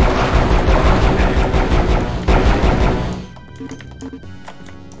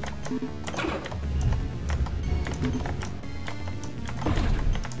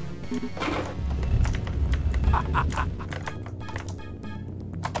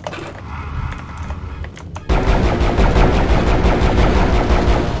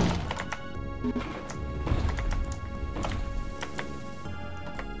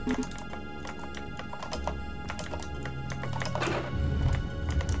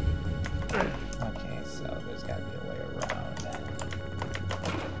 Okay, so there's gotta be a way around.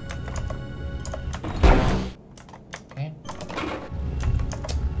 Okay.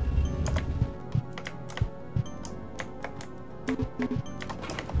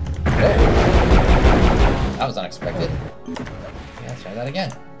 Whoa. That was unexpected. Okay, let's try that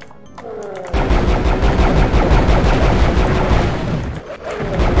again.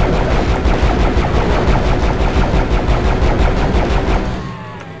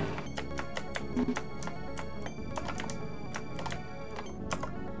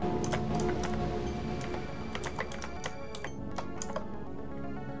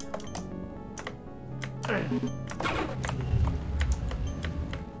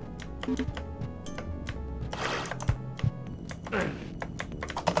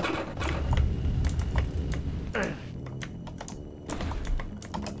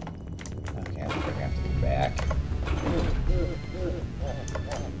 Okay, I think we're gonna have to go back.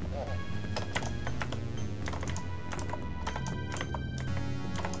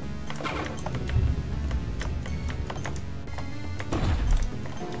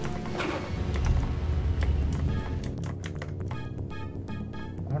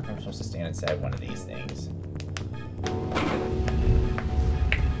 I wonder if I'm supposed to stand inside one of these things.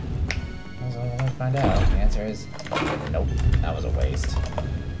 That's all I want to find out. The answer is nope. That was a waste.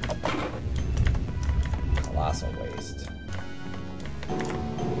 Colossal waste.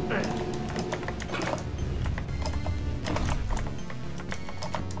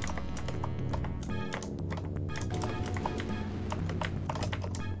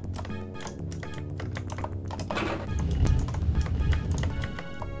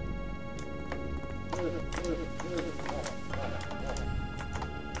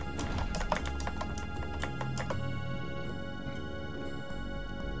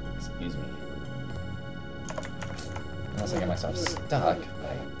 Excuse me. Unless I get myself stuck,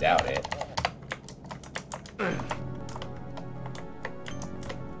 but I doubt it.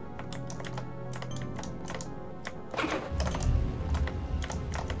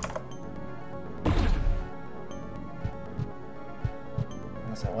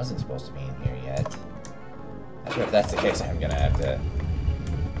 Unless I wasn't supposed to be in here yet. Not sure if that's the case, I'm gonna have to...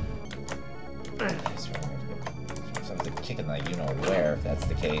 Something's kicking the you-know-where, if that's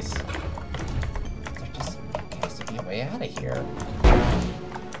the case. There just has to be a way out of here.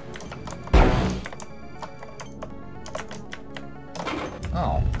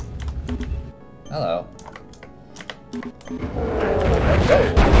 Oh. Hello.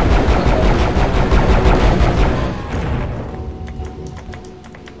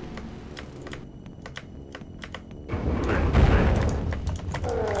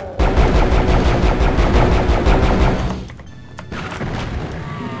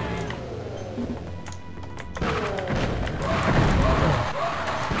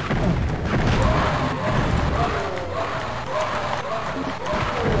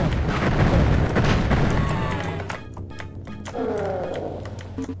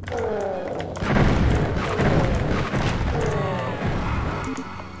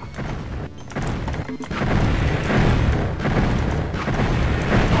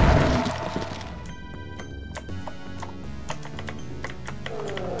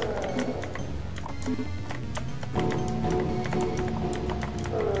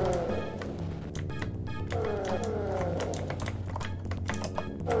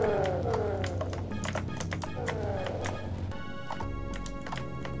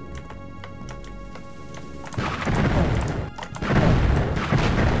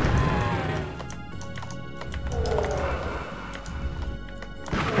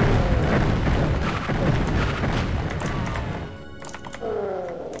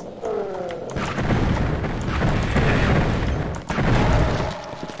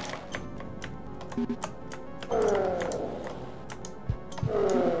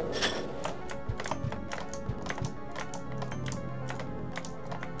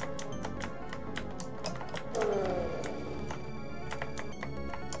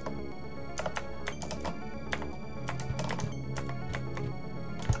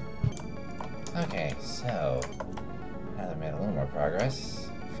 Okay, so now that I made a little more progress,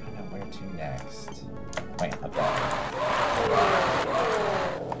 I don't know Where to next? Wait, up there.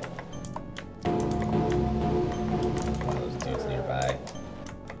 One of those dudes nearby.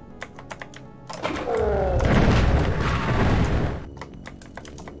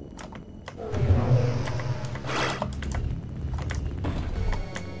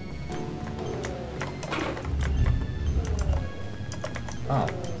 Oh,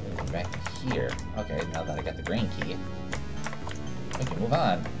 back here. Okay, now that I got the green key, we can move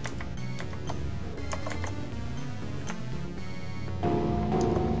on.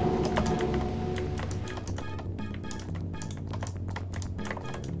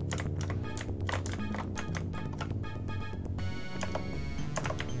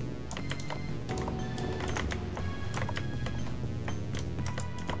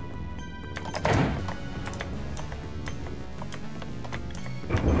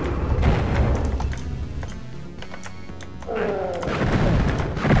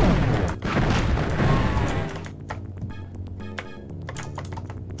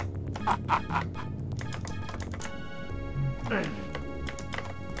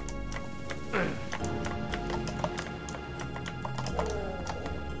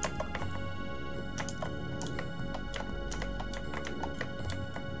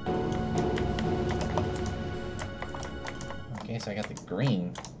 Okay, so I got the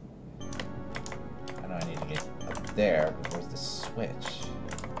green. I know I need to get up there, but where's the switch?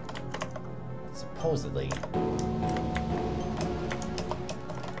 Supposedly.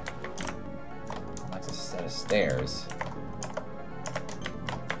 That's a set of stairs.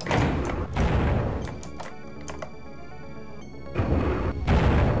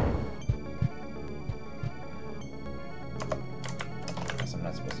 Guess I'm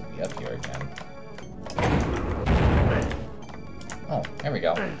not supposed to be up here again. Oh, there we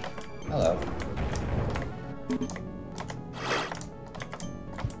go. Hello.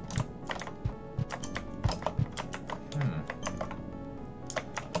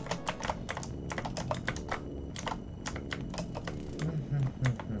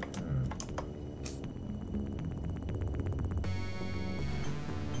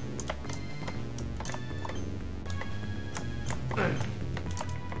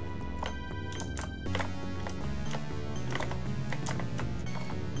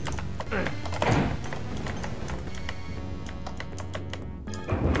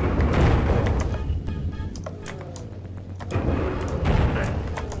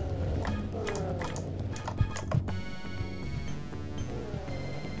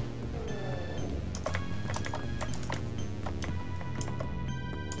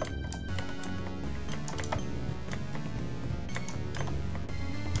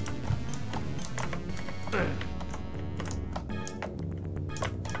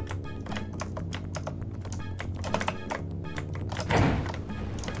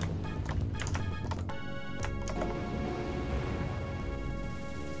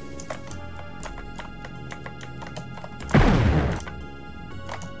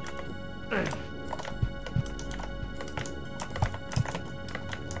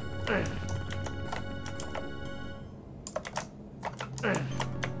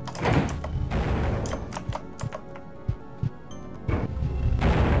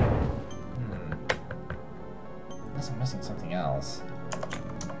 Unless I'm missing something else.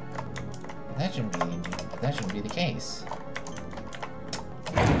 But that shouldn't be the case.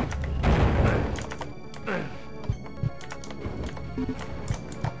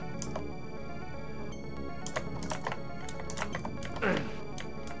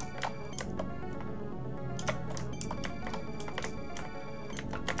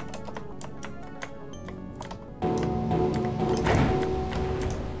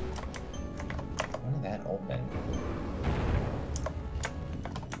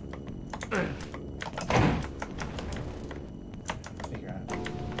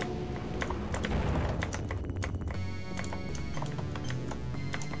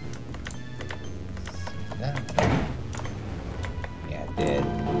 Yeah, it did.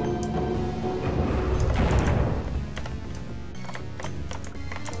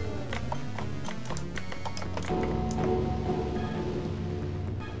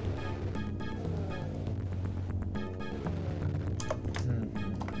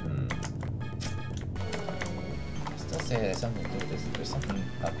 I still say there's something to do with this. There's something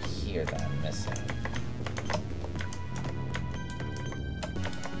up here that I'm missing.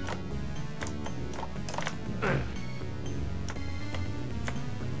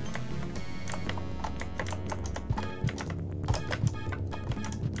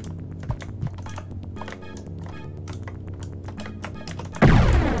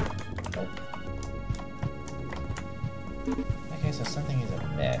 so something is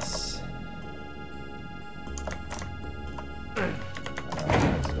amiss.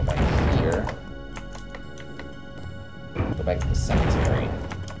 Let's go back here. Go back to the cemetery.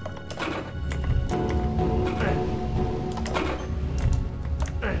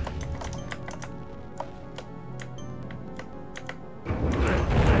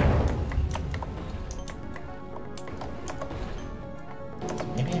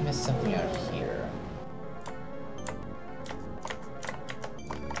 Maybe I missed something out here.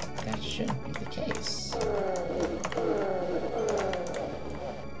 That shouldn't be the case.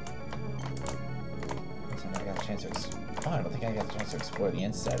 I got a chance to oh, I don't think I got a chance to explore the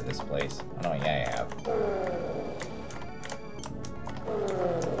inside of this place. Oh no, yeah, I have.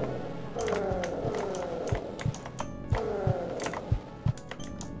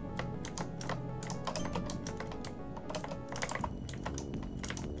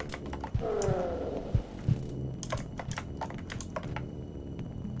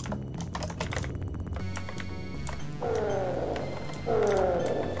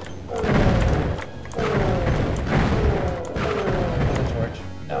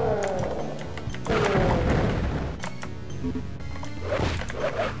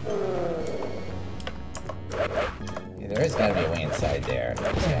 There's gotta be a way inside there.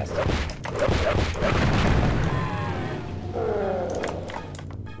 There just has to.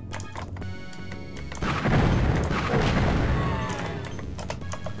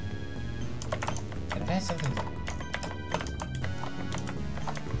 And it has something.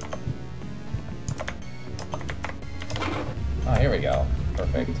 Oh, here we go.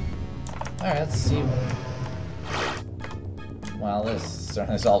 Perfect. Alright, let's see. Well, this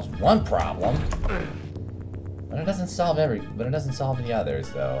certainly solves one problem. But it doesn't solve the others,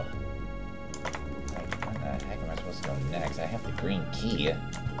 though. Like, where the heck am I supposed to go next? I have the green key,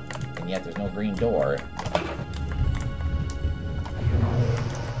 and yet there's no green door.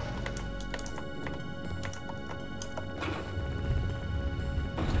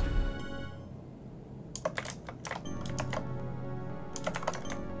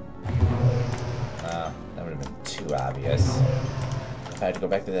 That would have been too obvious. If I had to go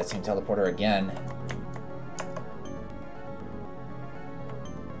back to that same teleporter again.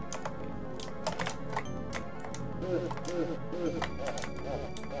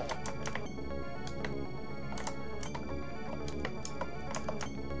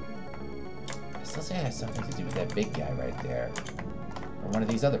 I still say it has something to do with that big guy right there. Or one of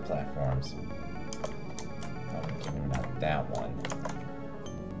these other platforms. Oh, maybe not that one.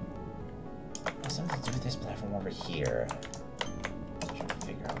 It has something to do with this platform over here. I'm trying to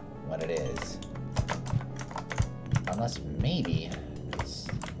figure out what it is. Unless maybe it's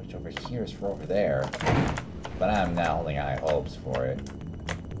which over here is for over there. But I'm not holding high hopes for it.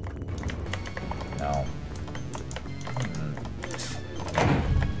 No.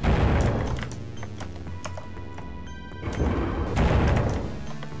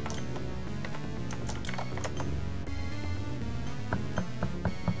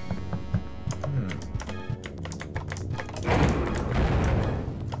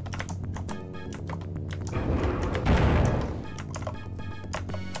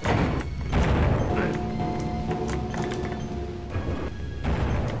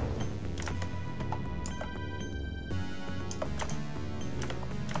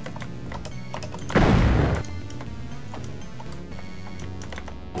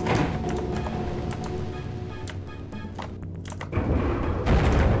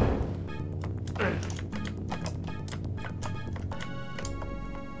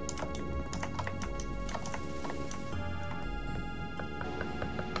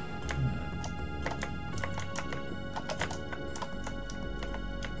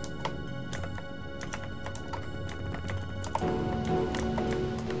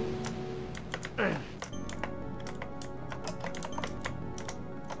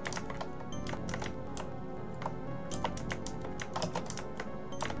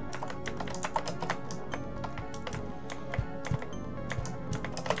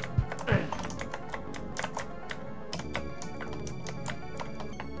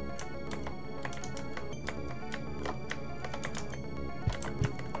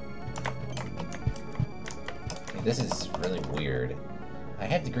 This is really weird. I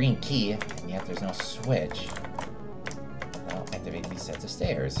have the green key, and yet there's no switch that'll activate these sets of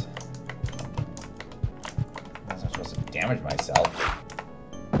stairs. I'm not supposed to damage myself.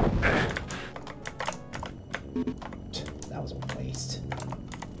 That was a waste.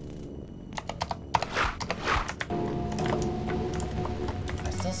 I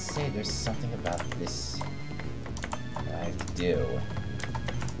still say there's something about this that I have to do.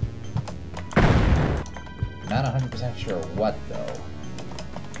 Not Not 100% sure what, though.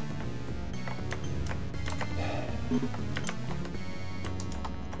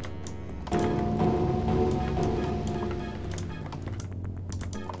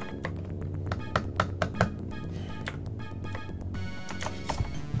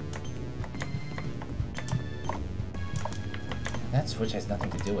 That switch has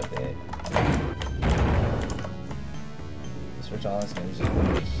nothing to do with it. The switch all is going to do is just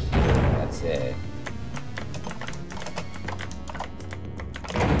move here. That's it.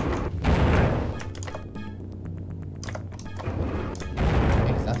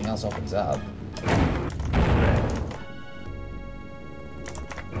 Because nothing else opens up. I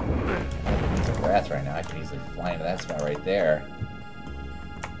need a breath right now. I could easily fly into that spot right there.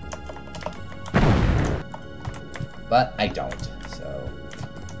 But I don't, so...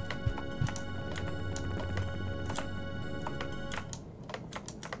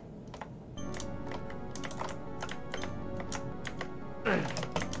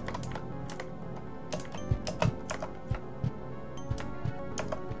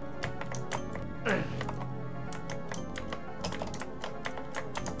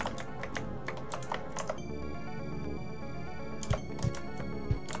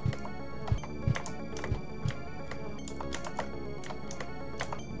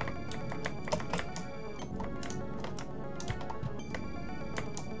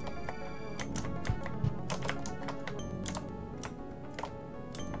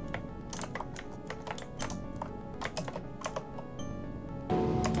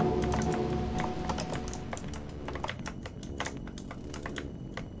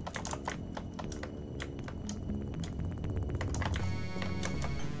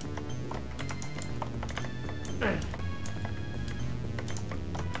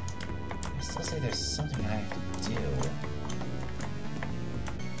 I still say there's something I have to do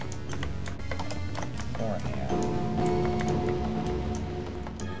beforehand.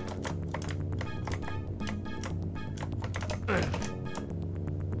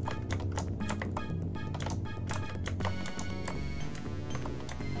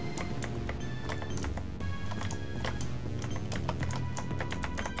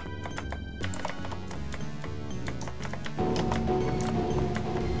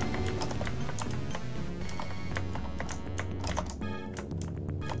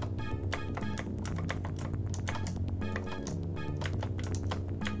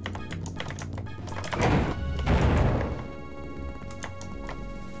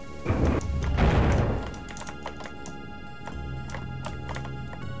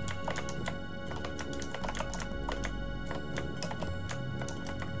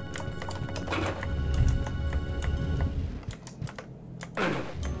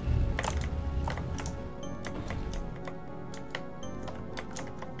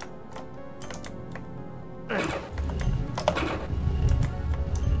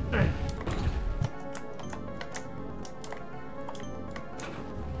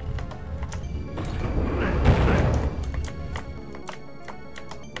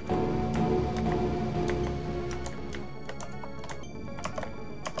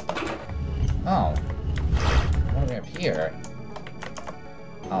 Oh. What do we have here?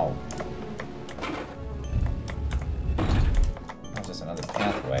 Oh. That's just another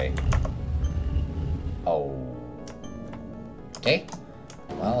pathway. Oh. Okay.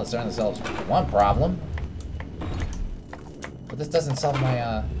 Well, it certainly solves one problem. But this doesn't solve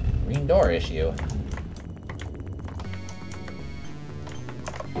my, green door issue.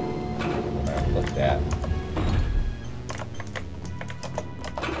 I've looked at.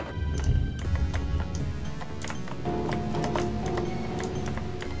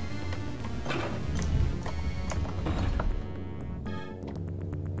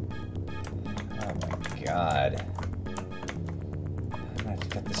 God. I'm gonna have to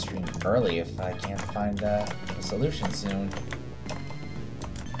cut the stream early if I can't find a solution soon.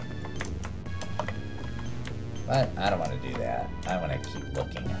 But I don't want to do that. I want to keep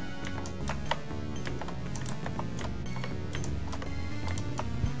looking.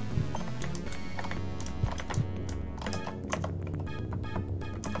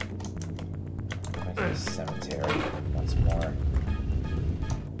 Back to the cemetery once more.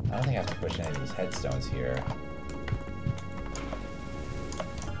 I don't think I have to push any of these headstones here.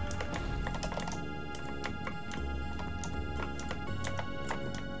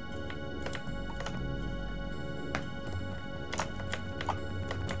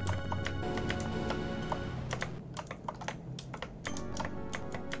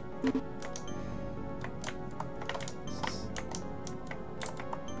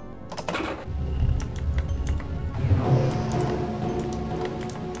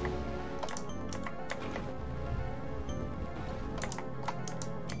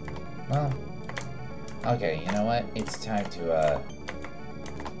 Well, okay, you know what? It's time to,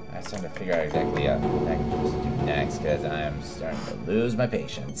 it's time to figure out exactly what I'm supposed to do next, because I'm starting to lose my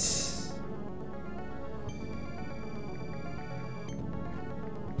patience.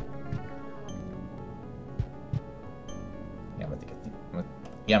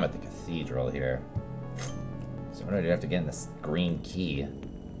 Yeah, I'm at the cathedral here. So what do I have to get in this green key?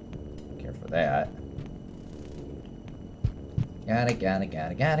 Care for that.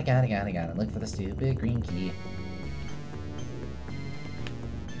 Gotta look for the stupid green key.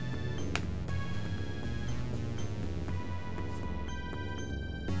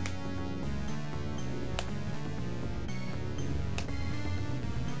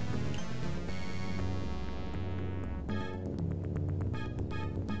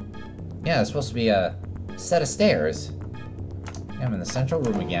 Yeah, there's supposed to be a set of stairs. Yeah, I'm in the central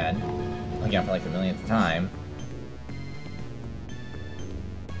room again. Again, for like the millionth time.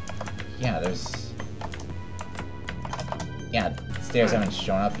 Yeah, there's... Yeah, stairs haven't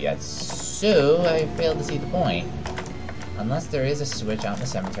shown up yet, so I failed to see the point. Unless there is a switch out in the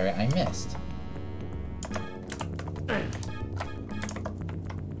cemetery I missed.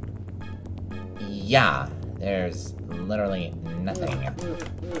 Yeah, there's literally nothing.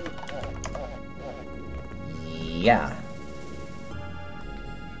 Yeah.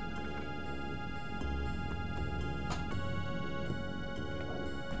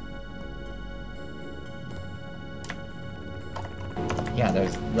 Yeah,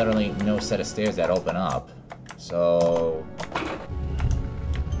 there's literally no set of stairs that open up. So...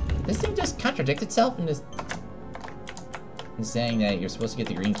 This thing just contradicts itself in this... in saying that you're supposed to get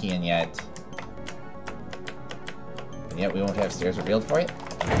the green key and yet we won't have stairs revealed for it?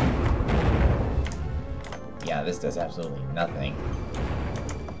 Yeah, this does absolutely nothing.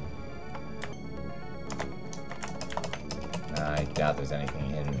 I doubt there's anything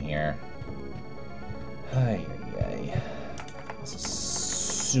hidden here. Ay, ay, ay. This is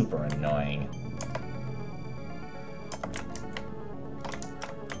super annoying.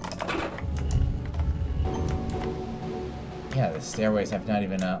 Yeah, the stairways have not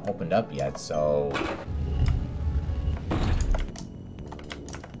even opened up yet, so...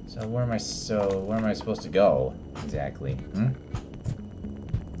 So where am I supposed to go exactly? Hmm?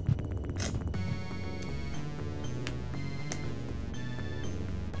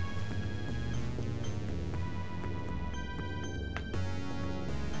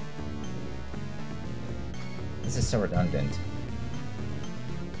 This is so redundant.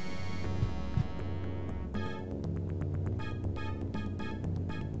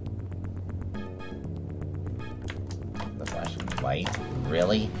 The flashing light?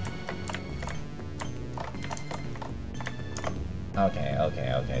 Really?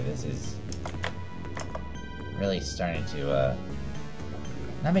 Okay, this is really starting to,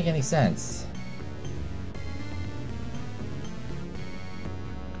 not make any sense.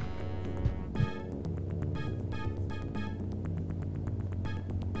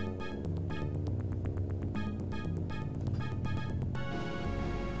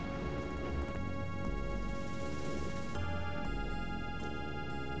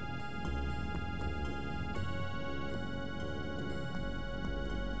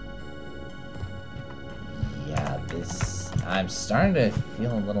 I'm starting to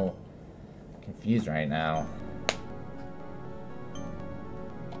feel a little confused right now.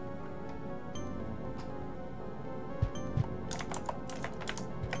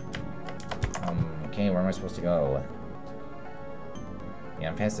 Okay, where am I supposed to go? Yeah,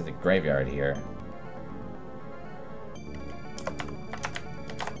 I'm past the graveyard here.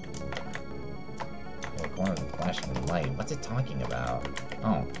 Oh, corner of the flashing light. What's it talking about?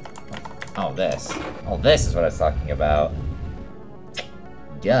 Oh, this. Oh, this is what I was talking about.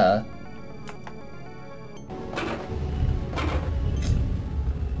 Duh.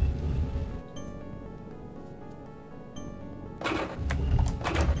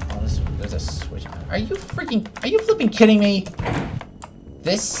 Oh, there's a switch. Are you flipping kidding me?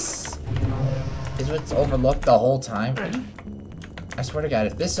 This is what's overlooked the whole time? I swear to God,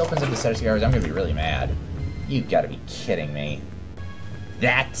 if this opens up the set of cigars, I'm gonna be really mad. You gotta be kidding me.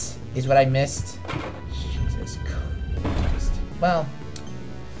 That is what I missed? Jesus Christ. Well,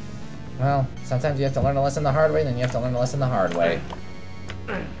 sometimes you have to learn a lesson the hard way, then you have to learn a lesson the hard way.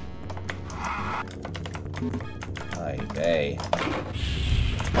 Ay, vey.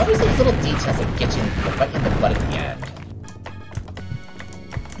 Always those little details that get you right in the butt at the end.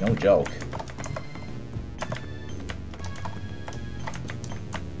 No joke.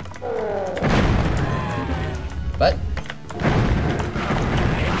 But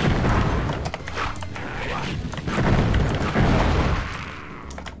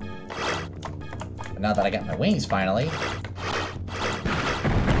But now that I got my wings finally... And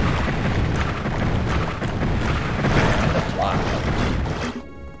the fly.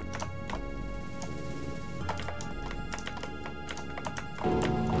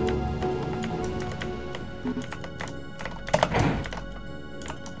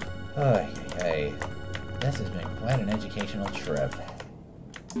 Okay, this has been quite an educational trip.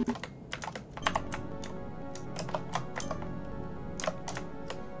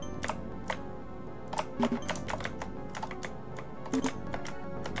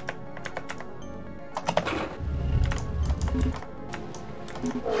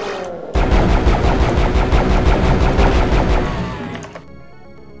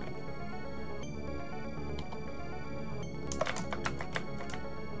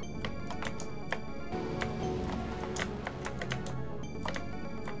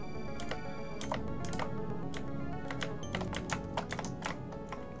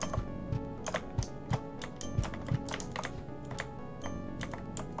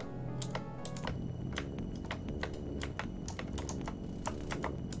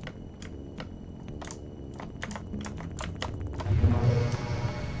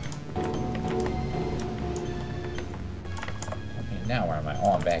 Now where am I?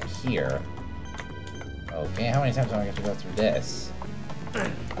 Oh, I'm back here. Okay, how many times do I have to go through this?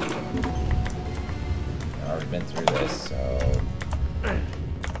 I've already been through this, so...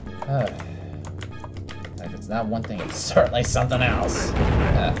 if it's not one thing, it's certainly something else.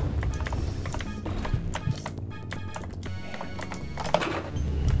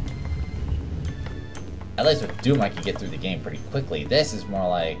 At least with Doom, I could get through the game pretty quickly. This is more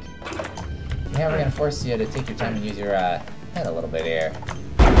like... Yeah, we're gonna force you to take your time and use your, head a little bit here.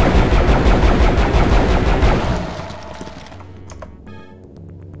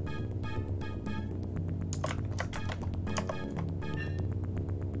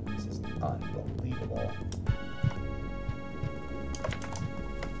 This is unbelievable.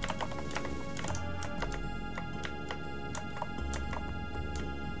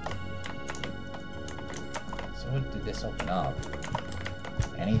 So what did this open up?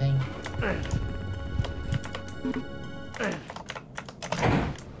 Anything?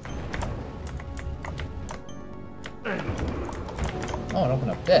 Oh, it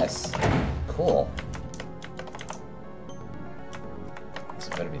opened up this. Cool. This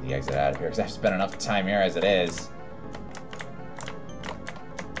better be the exit out of here, because I've spent enough time here as it is.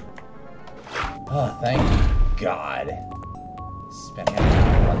 Oh, thank God. Spending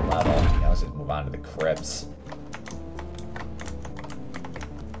on one level. Now let's just move on to the crypts.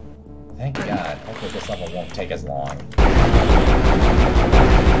 Thank God. Hopefully this level won't take as long.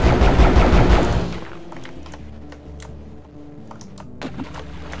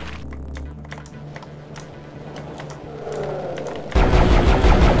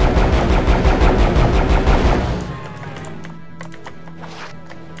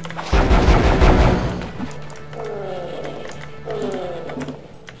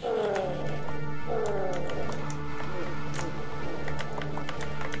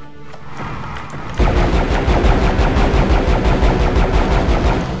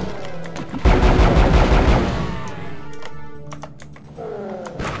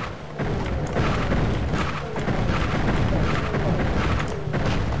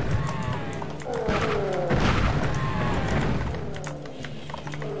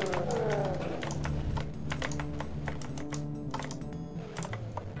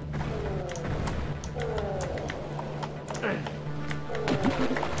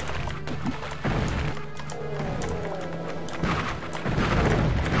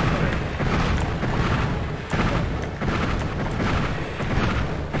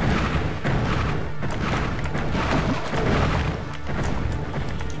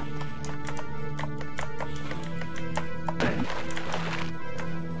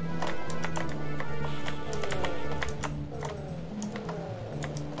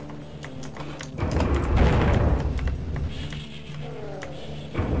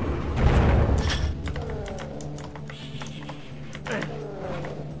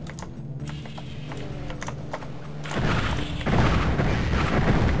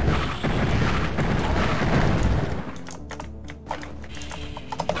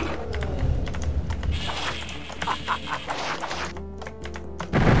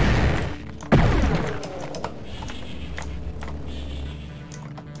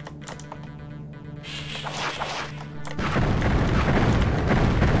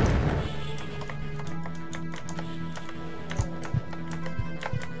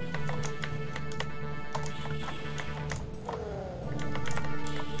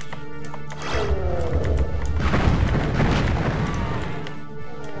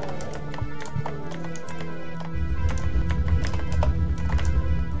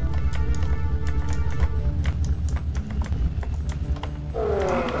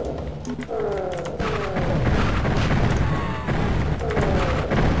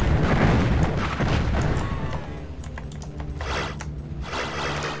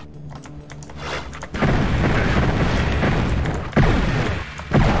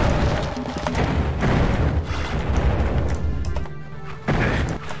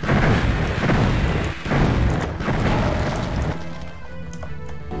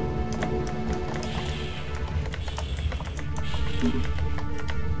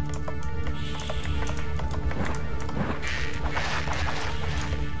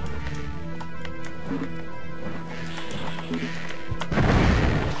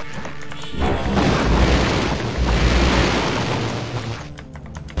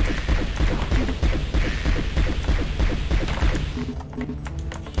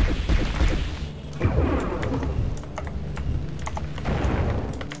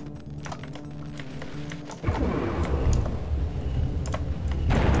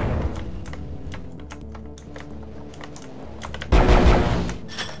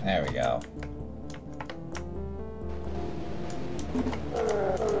 we go.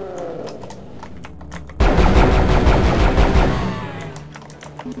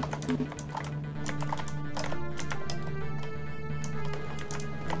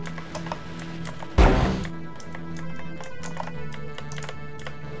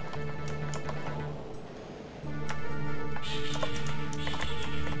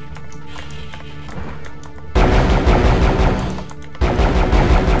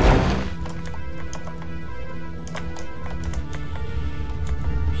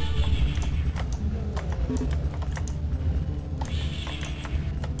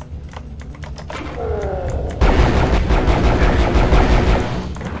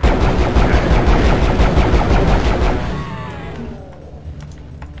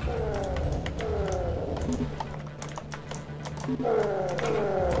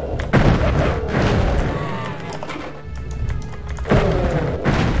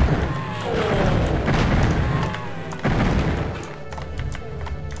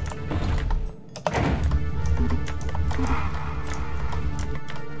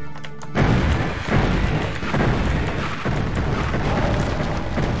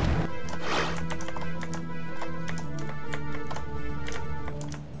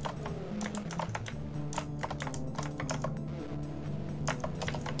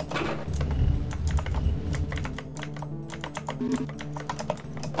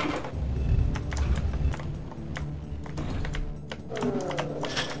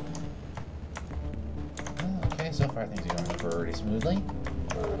 Okay, so far things are going pretty smoothly.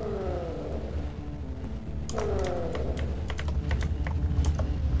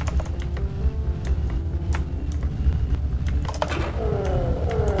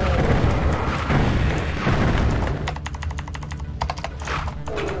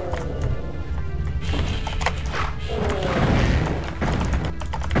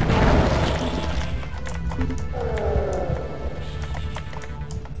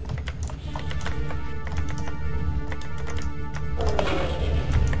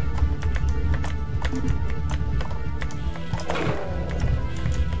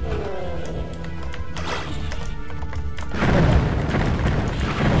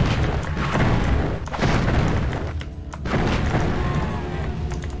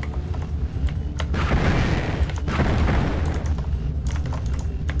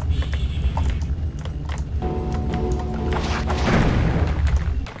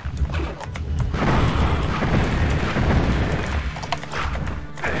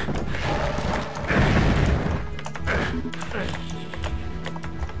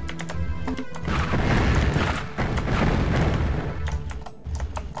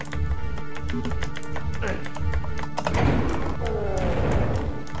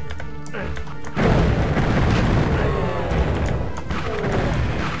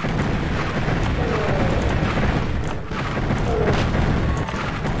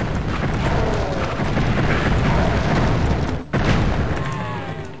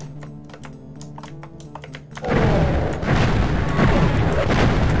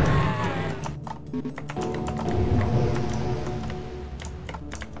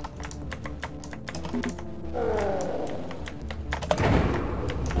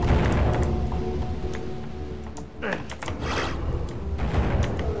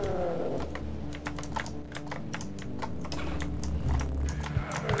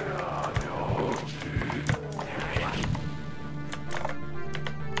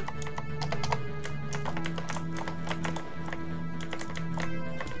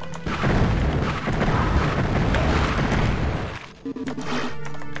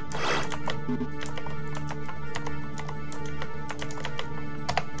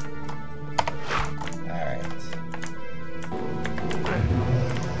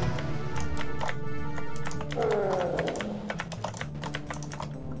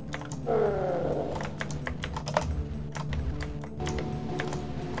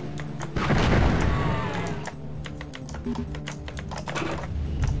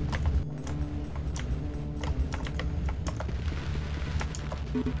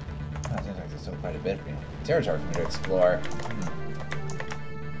 Seems like there's still quite a bit of territory for me to explore.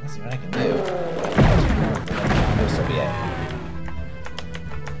 Let's see what I can do. This will be it.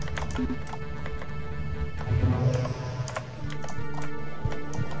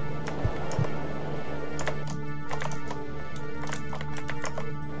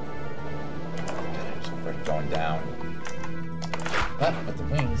 Just going down. But with the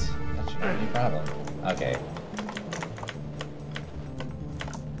wings, that shouldn't be any problem. Okay.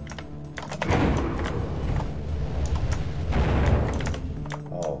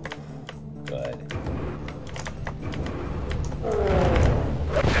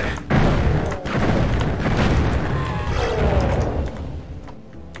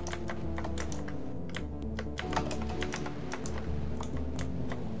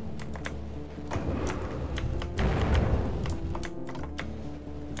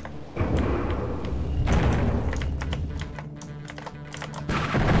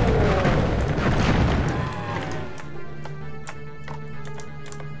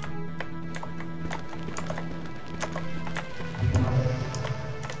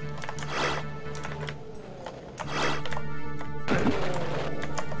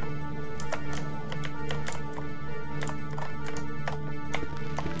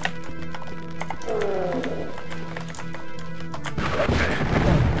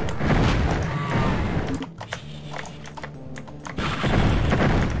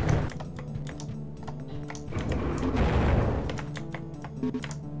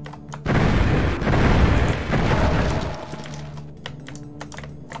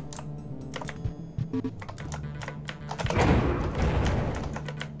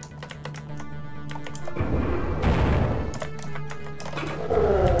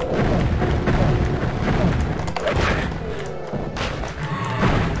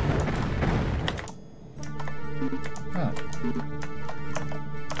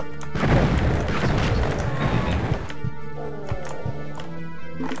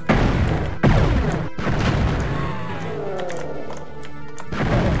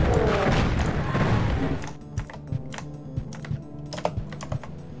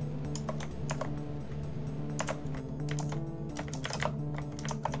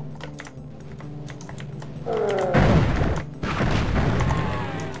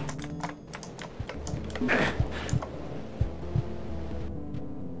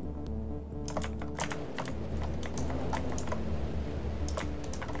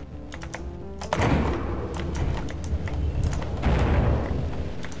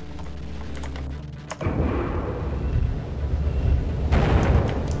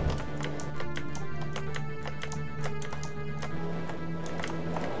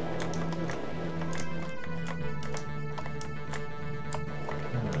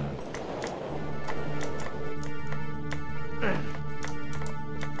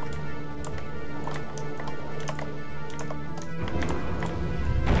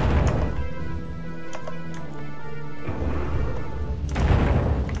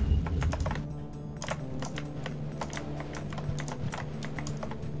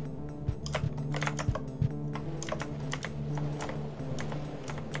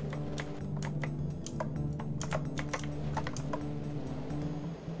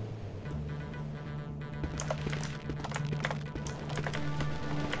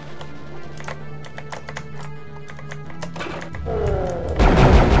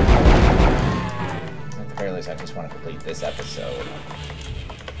 I just want to complete this episode.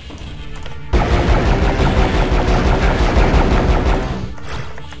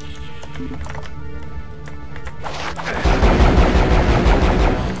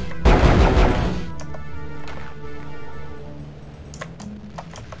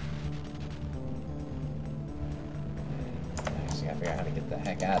 Actually, I figure out how to get the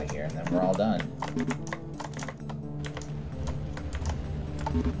heck out of here, and then we're all done.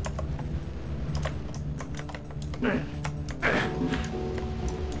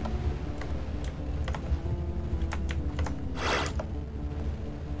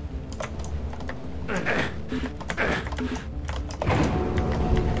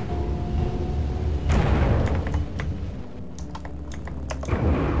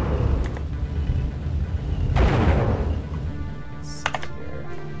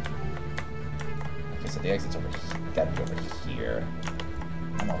 The exit's over here. Gotta be over here.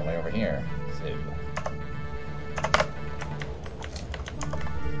 I'm all the way over here. So.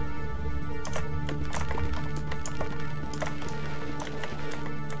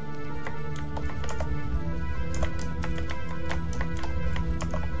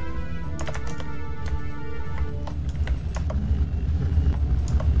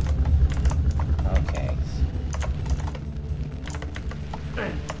 Okay.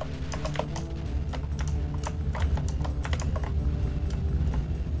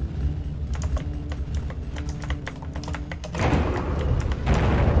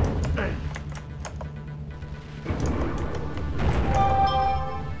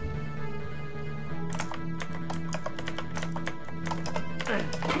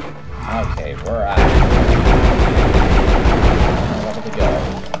 Okay, we're out. Level to go.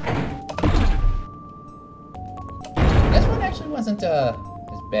 This one actually wasn't as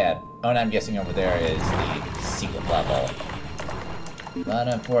bad. Oh, and I'm guessing over there is the secret level. But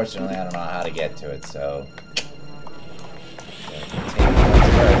unfortunately, I don't know how to get to it, so...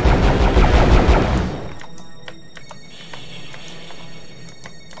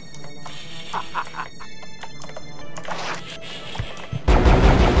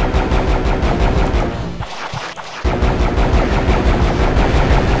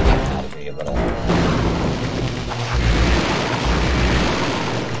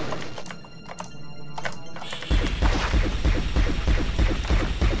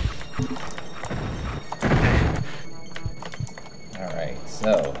 Alright,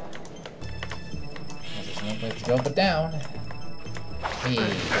 so... there's no place to go but down.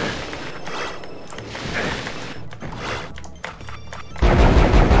 Hey.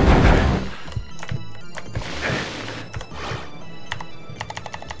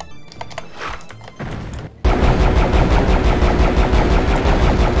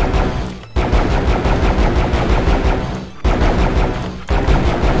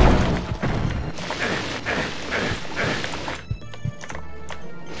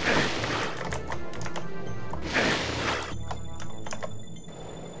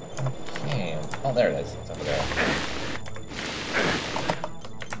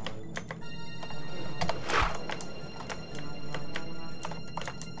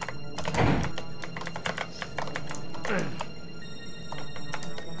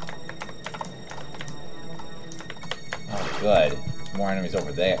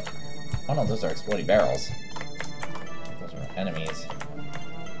 over there. Oh no, those are exploding barrels. Those are enemies.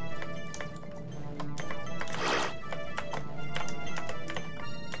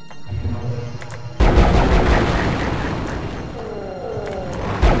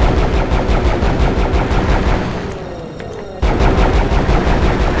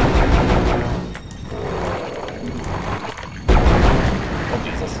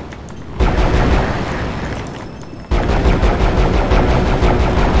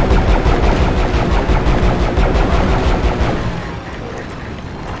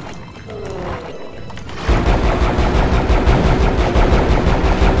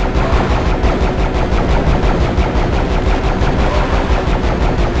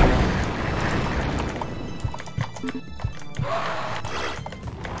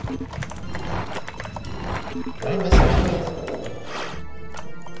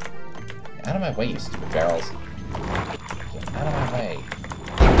 Out of my way, you stupid barrels. Get out of my way.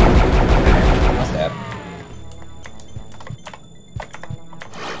 Must have.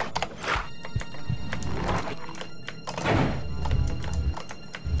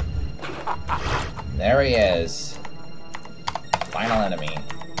 There he is. Final enemy.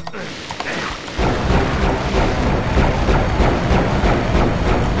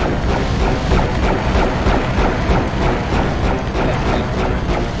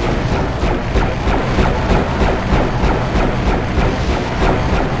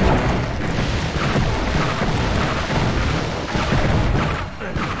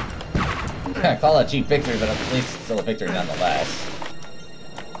 I call it a cheap victory, but at least it's still a victory nonetheless.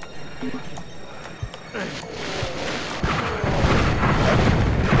 It's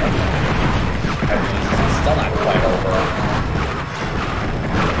still not quite over.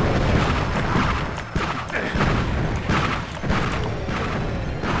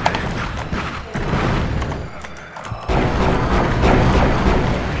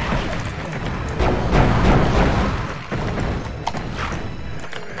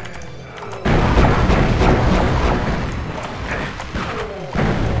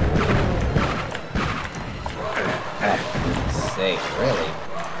 Really?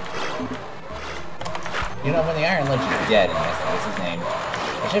 You know, when the Iron Lich is dead, and that's his name,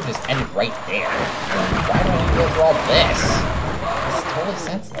 I should have just ended right there. Why do I need to go through all this? This is totally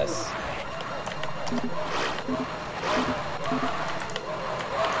senseless.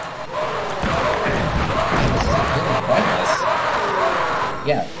 This is really pointless.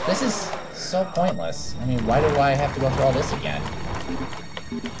 Yeah, this is so pointless. I mean, why do I have to go through all this again?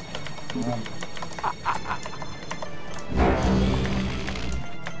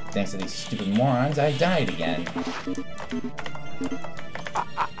 Thanks to these stupid morons, I died again.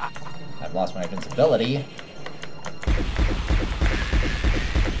 I've lost my invincibility.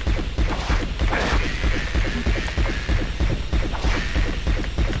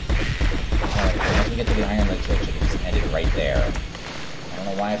 Once we get to the Iron Lich, it should have just ended right there. I don't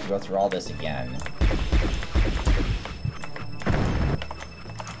know why I have to go through all this again.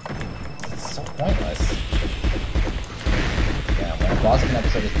 It's so pointless. Boss of an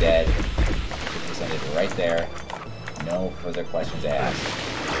episode is dead. Just ended right there. No further questions asked.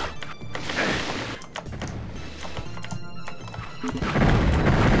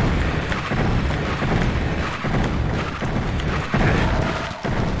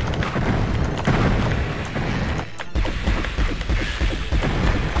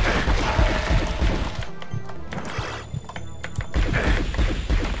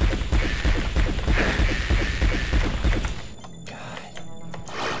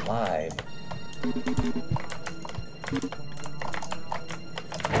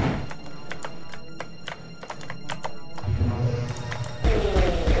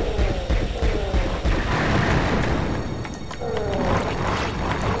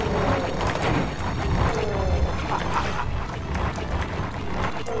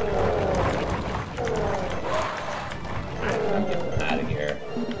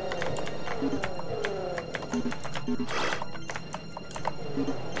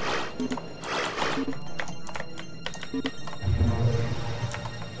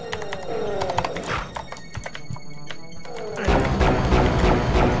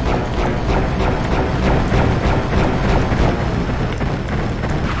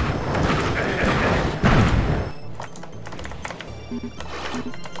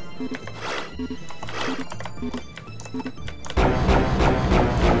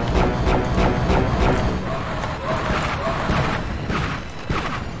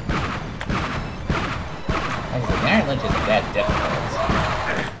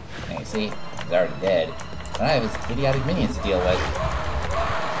 See? He's already dead. But I have his idiotic minions to deal with.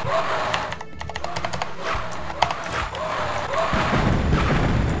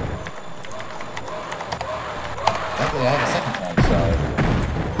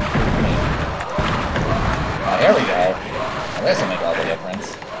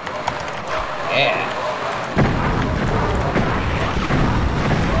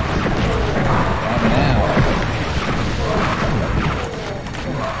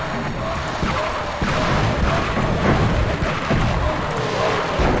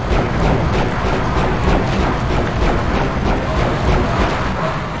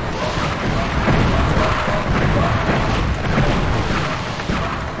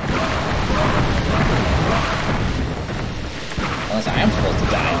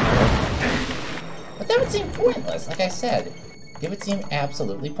 said, it would seem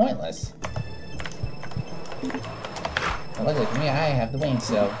absolutely pointless. But luckily for me, I have the wings,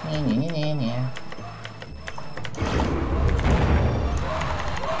 so... I'm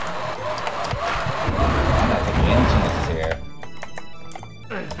not taking any chances here.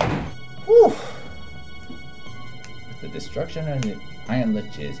 Whew! With the destruction of the Iron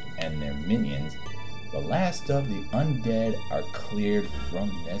Liches and their minions, the last of the undead are cleared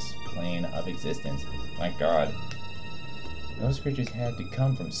from this plane of existence. My god. Those creatures had to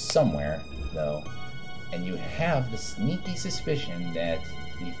come from somewhere, though, and you have the sneaky suspicion that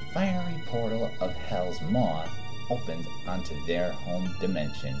the fiery portal of Hell's Maw opens onto their home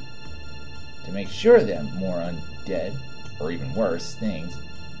dimension. To make sure that more undead, or even worse, things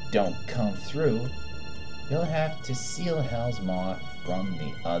don't come through, you'll have to seal Hell's Maw from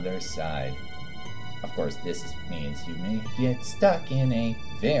the other side. Of course, this means you may get stuck in a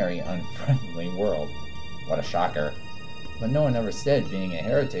very unfriendly world. What a shocker. But no one ever said being a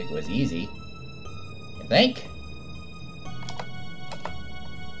heretic was easy. You think?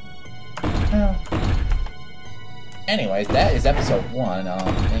 Well, anyways, that is episode 1.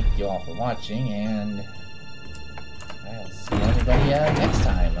 Thank you all for watching, and I'll see everybody next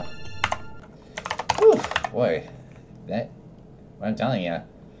time. Whew, boy, what I'm telling you,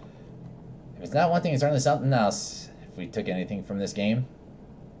 if it's not one thing, it's certainly something else, if we took anything from this game.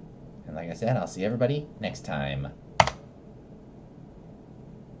 And like I said, I'll see everybody next time.